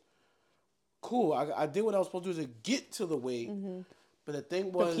to it, cool. I did what I was supposed to do to get to the weight, but the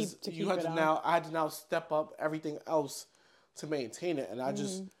thing was, to you keep had it to on. now. I had to now step up everything else to maintain it, and I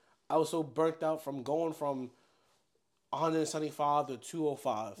was so burnt out from going from 175 to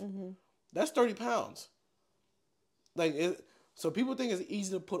 205. That's 30 pounds. Like so people think it's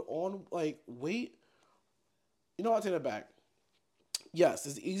easy to put on like weight. You know, I'll take that back. Yes,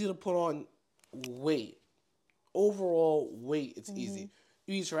 it's easy to put on weight. Overall weight, it's easy.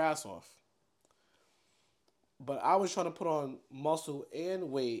 You eat your ass off. But I was trying to put on muscle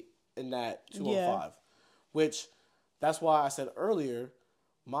and weight in that 205, which that's why I said earlier,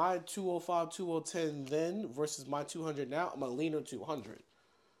 my 205, 2010 then versus my 200 now, I'm a leaner 200.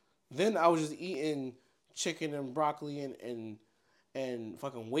 Then I was just eating chicken and broccoli and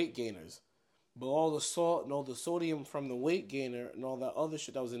fucking weight gainers. But all the salt and all the sodium from the weight gainer and all that other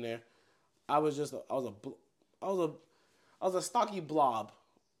shit that was in there, I was a stocky blob.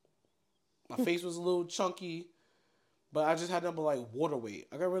 My face was a little chunky, but I just had nothing but like water weight.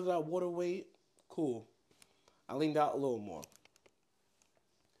 I got rid of that water weight. Cool. I leaned out a little more.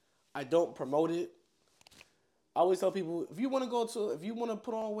 I don't promote it. I always tell people if you want to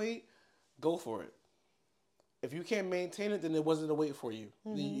put on weight, go for it. If you can't maintain it, then it wasn't a weight for you.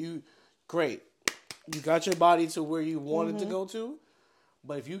 You great. You got your body to where you wanted to go to.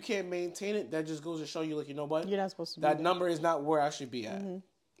 But if you can't maintain it, that just goes to show you, like, you know what? You're not supposed to be that there. number is not where I should be at.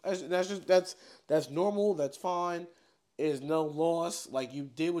 That's normal. That's fine. There's no loss. Like, you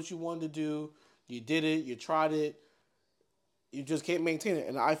did what you wanted to do. You did it. You tried it. You just can't maintain it.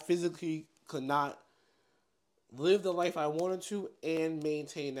 And I physically could not live the life I wanted to and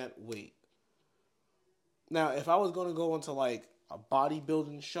maintain that weight. Now, if I was going to go into like a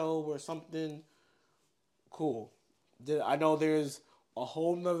bodybuilding show or something, cool. I know there's a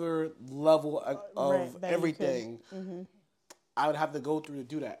whole nother level of Right, that you everything I would have to go through to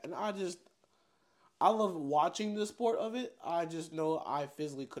do that. And I love watching the sport of it. I just know I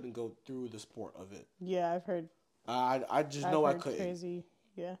physically couldn't go through the sport of it. Yeah, I've heard. I just I've know I heard couldn't. crazy.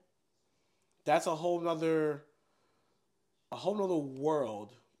 Yeah. That's a whole nother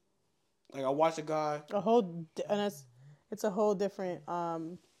world. Like, I watch a guy. And it's a whole different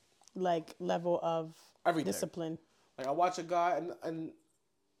like level of Everything. discipline. Like, I watch a guy and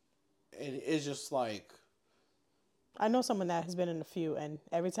it's just like, I know someone that has been in a few, and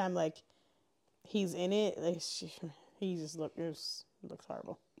every time like he's in it, like, he just looks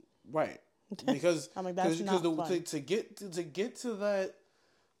horrible. right. Because I'm like, that's not fun. to get to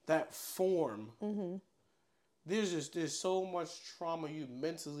that form, there's so much trauma you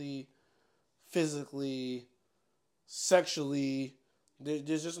mentally, physically, sexually.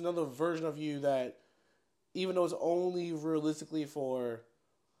 There's just another version of you that, even though it's only realistically for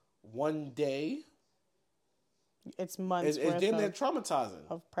one day, it's months. it's damn near traumatizing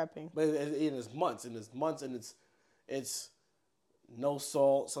of prepping. But it's months, and it's no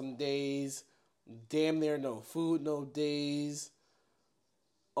salt some days, damn near no food no days.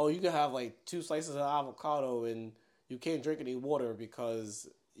 Oh, you can have like 2 slices of avocado and you can't drink any water because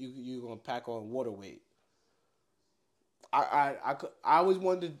you're gonna pack on water weight. I always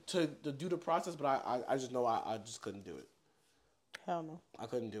wanted to do the process, but I just know I just couldn't do it. Hell no. I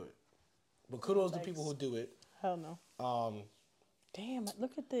couldn't do it. But kudos to people who do it. Hell no. Damn,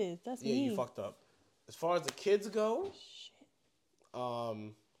 look at this. That's yeah, me. you fucked up. As far as the kids go,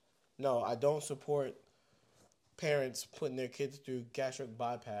 no, I don't support parents putting their kids through gastric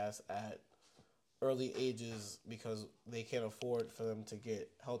bypass at early ages because they can't afford for them to get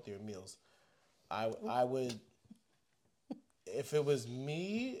healthier meals. I would, if it was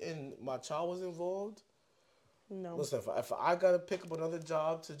me and my child was involved, No. listen, if I gotta pick up another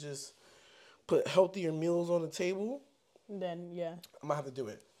job to just put healthier meals on the table, Then yeah. I'm gonna have to do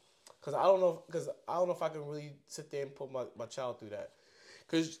it. Cause I don't know if I can really sit there and put my child through that.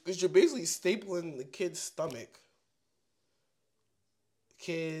 Cause you're basically stapling the kid's stomach.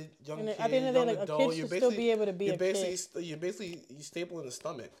 Young kid, at the end of the day, like, adult. a kid should still be able to be a kid. You're basically stapling the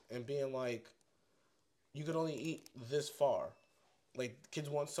stomach and being like, you can only eat this far. Like, kids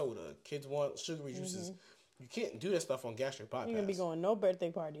want soda, kids want sugary juices. You can't do that stuff on gastric bypass. You're gonna be going no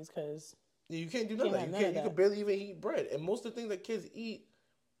birthday parties because you can't do none of that. You can barely even eat bread. And most of the things that kids eat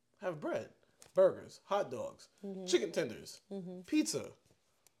have bread. Burgers, hot dogs, chicken tenders, pizza.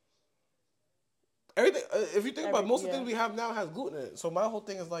 Everything. If you think about it, most of the things we have now has gluten in it. So my whole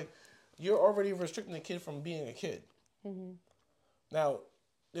thing is like, you're already restricting the kid from being a kid. Now,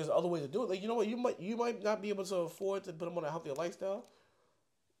 there's other ways to do it. Like, you know what? You might not be able to afford to put them on a healthier lifestyle.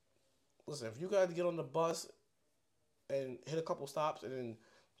 Listen, if you got to get on the bus and hit a couple stops and then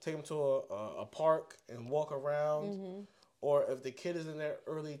take them to a park and walk around, or if the kid is in their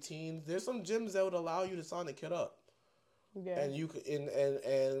early teens, there's some gyms that would allow you to sign the kid up. yeah. And you can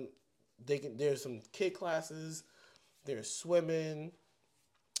and they can. There's some kid classes. There's swimming.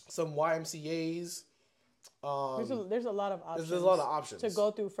 Some YMCA's. There's a lot of options. There's a lot of options to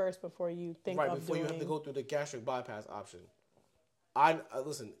go through first before you think of before doing. you have to go through the gastric bypass option.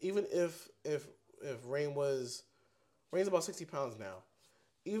 Listen. Even if Rain's about 60 pounds now.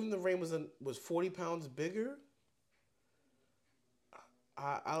 Even if Rain was 40 pounds bigger.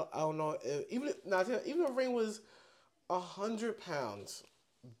 I don't know even if Rain was 100 pounds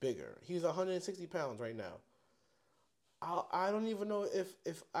bigger. He's 160 pounds right now. I don't even know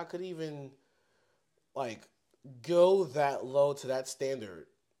if I could even like go that low to that standard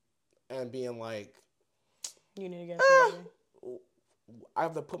and being like, you need to get surgery. I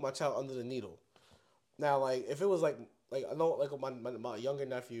have to put my child under the needle. Now, like, if it was like I know, like, my younger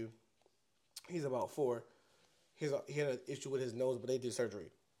nephew, he's about 4. He had an issue with his nose, but they did surgery.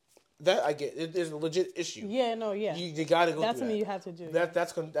 That I get. There's a legit issue. Yeah, no, yeah. You got to go. That's through something that. you have to do.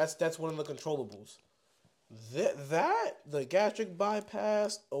 That's one of the controllables. The gastric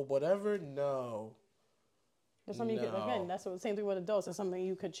bypass or whatever. No. That's something you could, again. That's the same thing with adults. It's something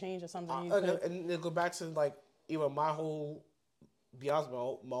you could change or something you could. And they go back to like even my whole, be honest,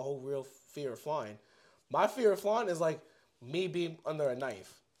 my whole real fear of flying. My fear of flying is like me being under a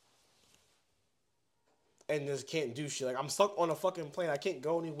knife and just can't do shit. Like I'm stuck on a fucking plane. I can't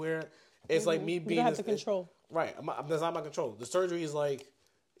go anywhere. It's like me You being don't have to control. Right. That's not my control. The surgery is like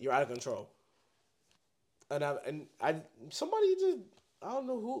you're out of control. And somebody just, I don't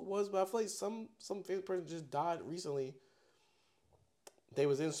know who it was, but I feel like some famous person just died recently. They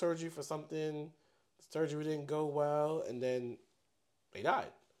was in surgery for something. The surgery didn't go well, and then they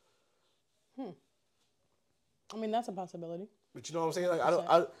died. I mean, that's a possibility. But you know what I'm saying?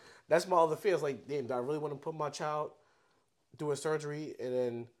 Like that's my other fear. It's like, damn, do I really want to put my child through a surgery and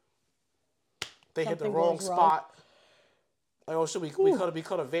then they hit the Something wrong goes wrong. spot? Like, oh shit, we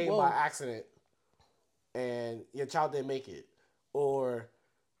cut a vein Whoa. by accident, and your child didn't make it, or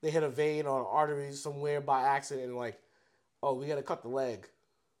they hit a vein or an artery somewhere by accident, and like, oh, we gotta cut the leg.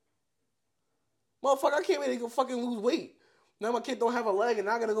 Motherfucker, I can't wait to go fucking lose weight. Now my kid don't have a leg, and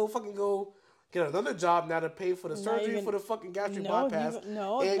now I gotta go get another job now to pay for the surgery for the fucking gastric bypass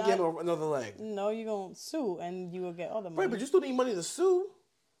and get another leg. No, you're gonna sue, and you will get all the money. Right, but you still need money to sue.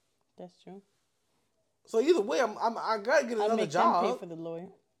 That's true. So either way, I gotta get another job. I'd make them pay for the lawyer.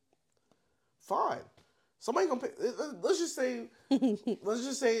 Fine. Somebody gonna pay. Let's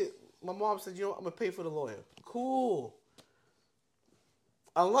just say my mom said, you know, I'm gonna pay for the lawyer. Cool.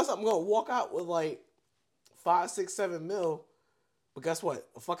 Unless I'm gonna walk out with like 5, 6, 7 mil, but guess what?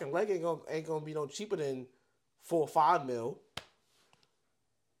 A fucking leg ain't gonna be no cheaper than 4 or 5 mil.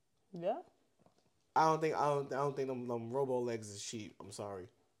 Yeah. I don't think them robo legs is cheap. I'm sorry.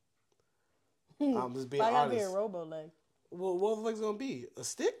 I'm just being honest. Why gotta be a robo leg? Well, what the leg's gonna be? A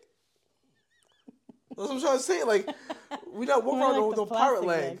stick? That's what I'm trying to say. Like, we not walking around with no pirate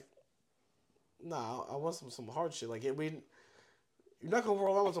leg. Nah, I want some hard shit. Like, you're not gonna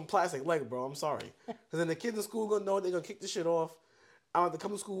roll around with some plastic leg, bro. I'm sorry. Because then the kids in school gonna know they're gonna kick this shit off. I have to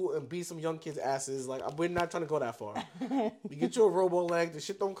come to school and beat some young kids' asses. Like, we're not trying to go that far. You get your robo leg, the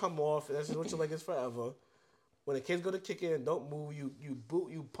shit don't come off. That's just what your leg is forever. When the kids go to kick in and don't move,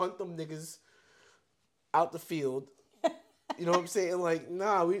 you punt them niggas out the field. You know what I'm saying? Like,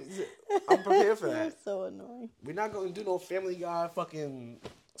 nah, I'm prepared for that. That's so annoying. We're not gonna do no Family Guy fucking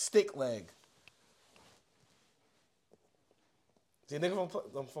stick leg. See,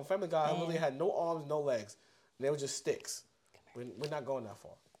 nigga from Family Guy really had no arms, no legs. And they were just sticks. We're not going that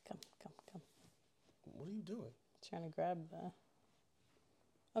far. Come. What are you doing? Trying to grab the...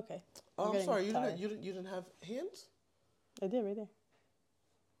 Okay. Oh, I'm sorry. You didn't have hands? I did right there.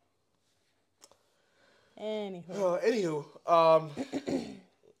 Anywho,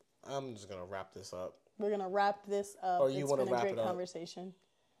 I'm just gonna wrap this up. We're gonna wrap this up. Or you want to wrap it up? It's been a great conversation.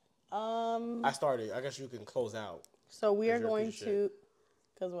 I started. I guess you can close out. So we are going to...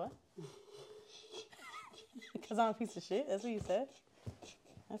 Because what? Because I'm a piece of shit? That's what you said?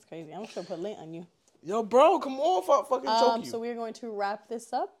 That's crazy. I'm sure put lint on you. Yo, bro, come on, fucking choke you. So we're going to wrap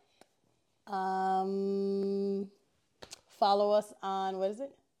this up. Follow us on, what is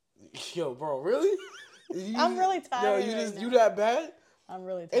it? Yo, bro, really? I'm really tired. You that bad? I'm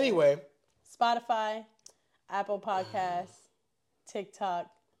really tired. Anyway. Spotify, Apple Podcasts, TikTok,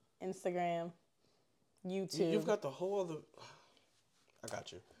 Instagram, YouTube. You've got the whole other... I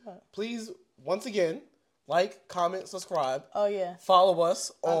got you. What? Please, once again, like, comment, subscribe. Oh, yeah. Follow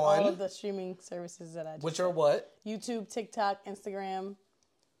us on all of the streaming services that I just Which are what? YouTube, TikTok, Instagram,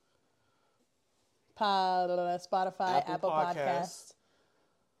 Spotify, Apple Podcasts.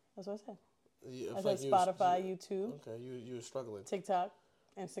 That's what I said. I said Spotify, YouTube. Okay, you were struggling. TikTok,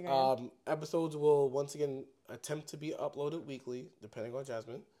 Instagram. Episodes will once again attempt to be uploaded weekly, depending on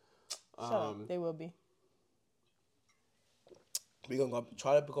Jasmine. Shut up. They will be. We're going to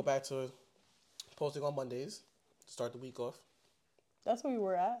try to go back to posting on Mondays to start the week off. That's where we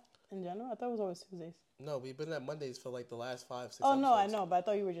were at in general? I thought it was always Tuesdays. No, we've been at Mondays for like the last 5, 6 Oh, episodes. no, I know, but I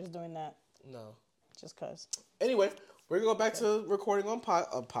thought you were just doing that. No. Just because. Anyway, we're going to go back to recording on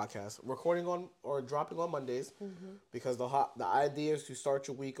podcast, recording on or dropping on Mondays because the idea is to start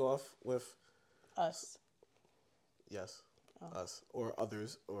your week off with... Us. Yes. Oh. Us. Or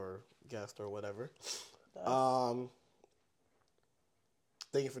others or guests or whatever.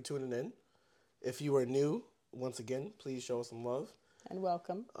 Thank you for tuning in. If you are new, once again, please show us some love. And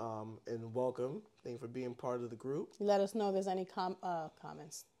welcome. Thank you for being part of the group. Let us know if there's any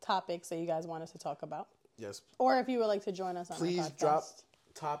comments, topics that you guys want us to talk about. Yes. Or if you would like to join us on the podcast. Please drop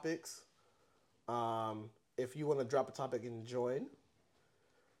topics. If you want to drop a topic and join.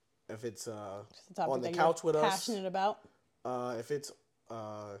 If it's on the couch with us. Passionate about. If it's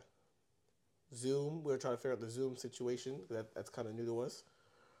Zoom, we're trying to figure out the Zoom situation. That's kind of new to us.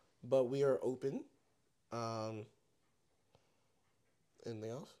 But we are open. Um, anything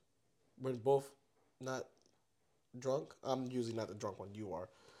else? We're both not drunk. I'm usually not the drunk one. You are.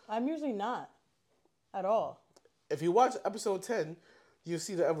 I'm usually not at all. If you watch episode 10, you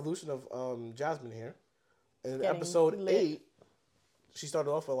see the evolution of Jasmine here. And in Getting episode lit. 8, she started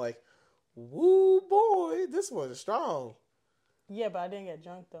off with like, "Woo boy, this one's strong." Yeah, but I didn't get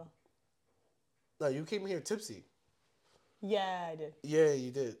drunk though. No, you came here tipsy. Yeah, I did. Yeah, you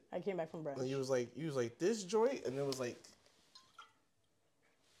did. I came back from brunch. And you was like this joint, and it was like,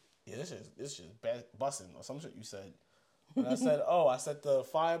 yeah, this is busting or some shit you said. And I said, oh, I said the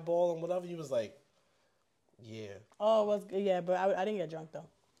fireball and whatever. You was like, yeah. Oh, it was yeah, but I didn't get drunk though.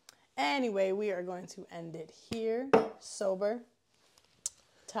 Anyway, we are going to end it here. Sober,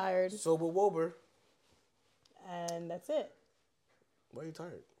 tired, Sober Wober. and that's it. Why are you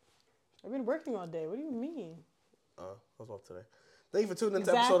tired? I've been working all day. What do you mean? I was off today. Thank you for tuning in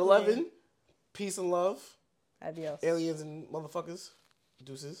to Exactly. episode 11. Peace and love. Adios. Aliens and motherfuckers.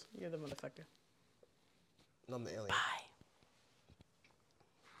 Deuces. You're the motherfucker. And I'm the alien. Bye.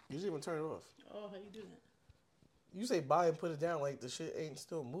 You didn't even turn it off. Oh, how you do that? You say bye and put it down like the shit ain't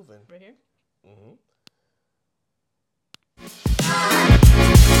still moving. Right here? Mm-hmm.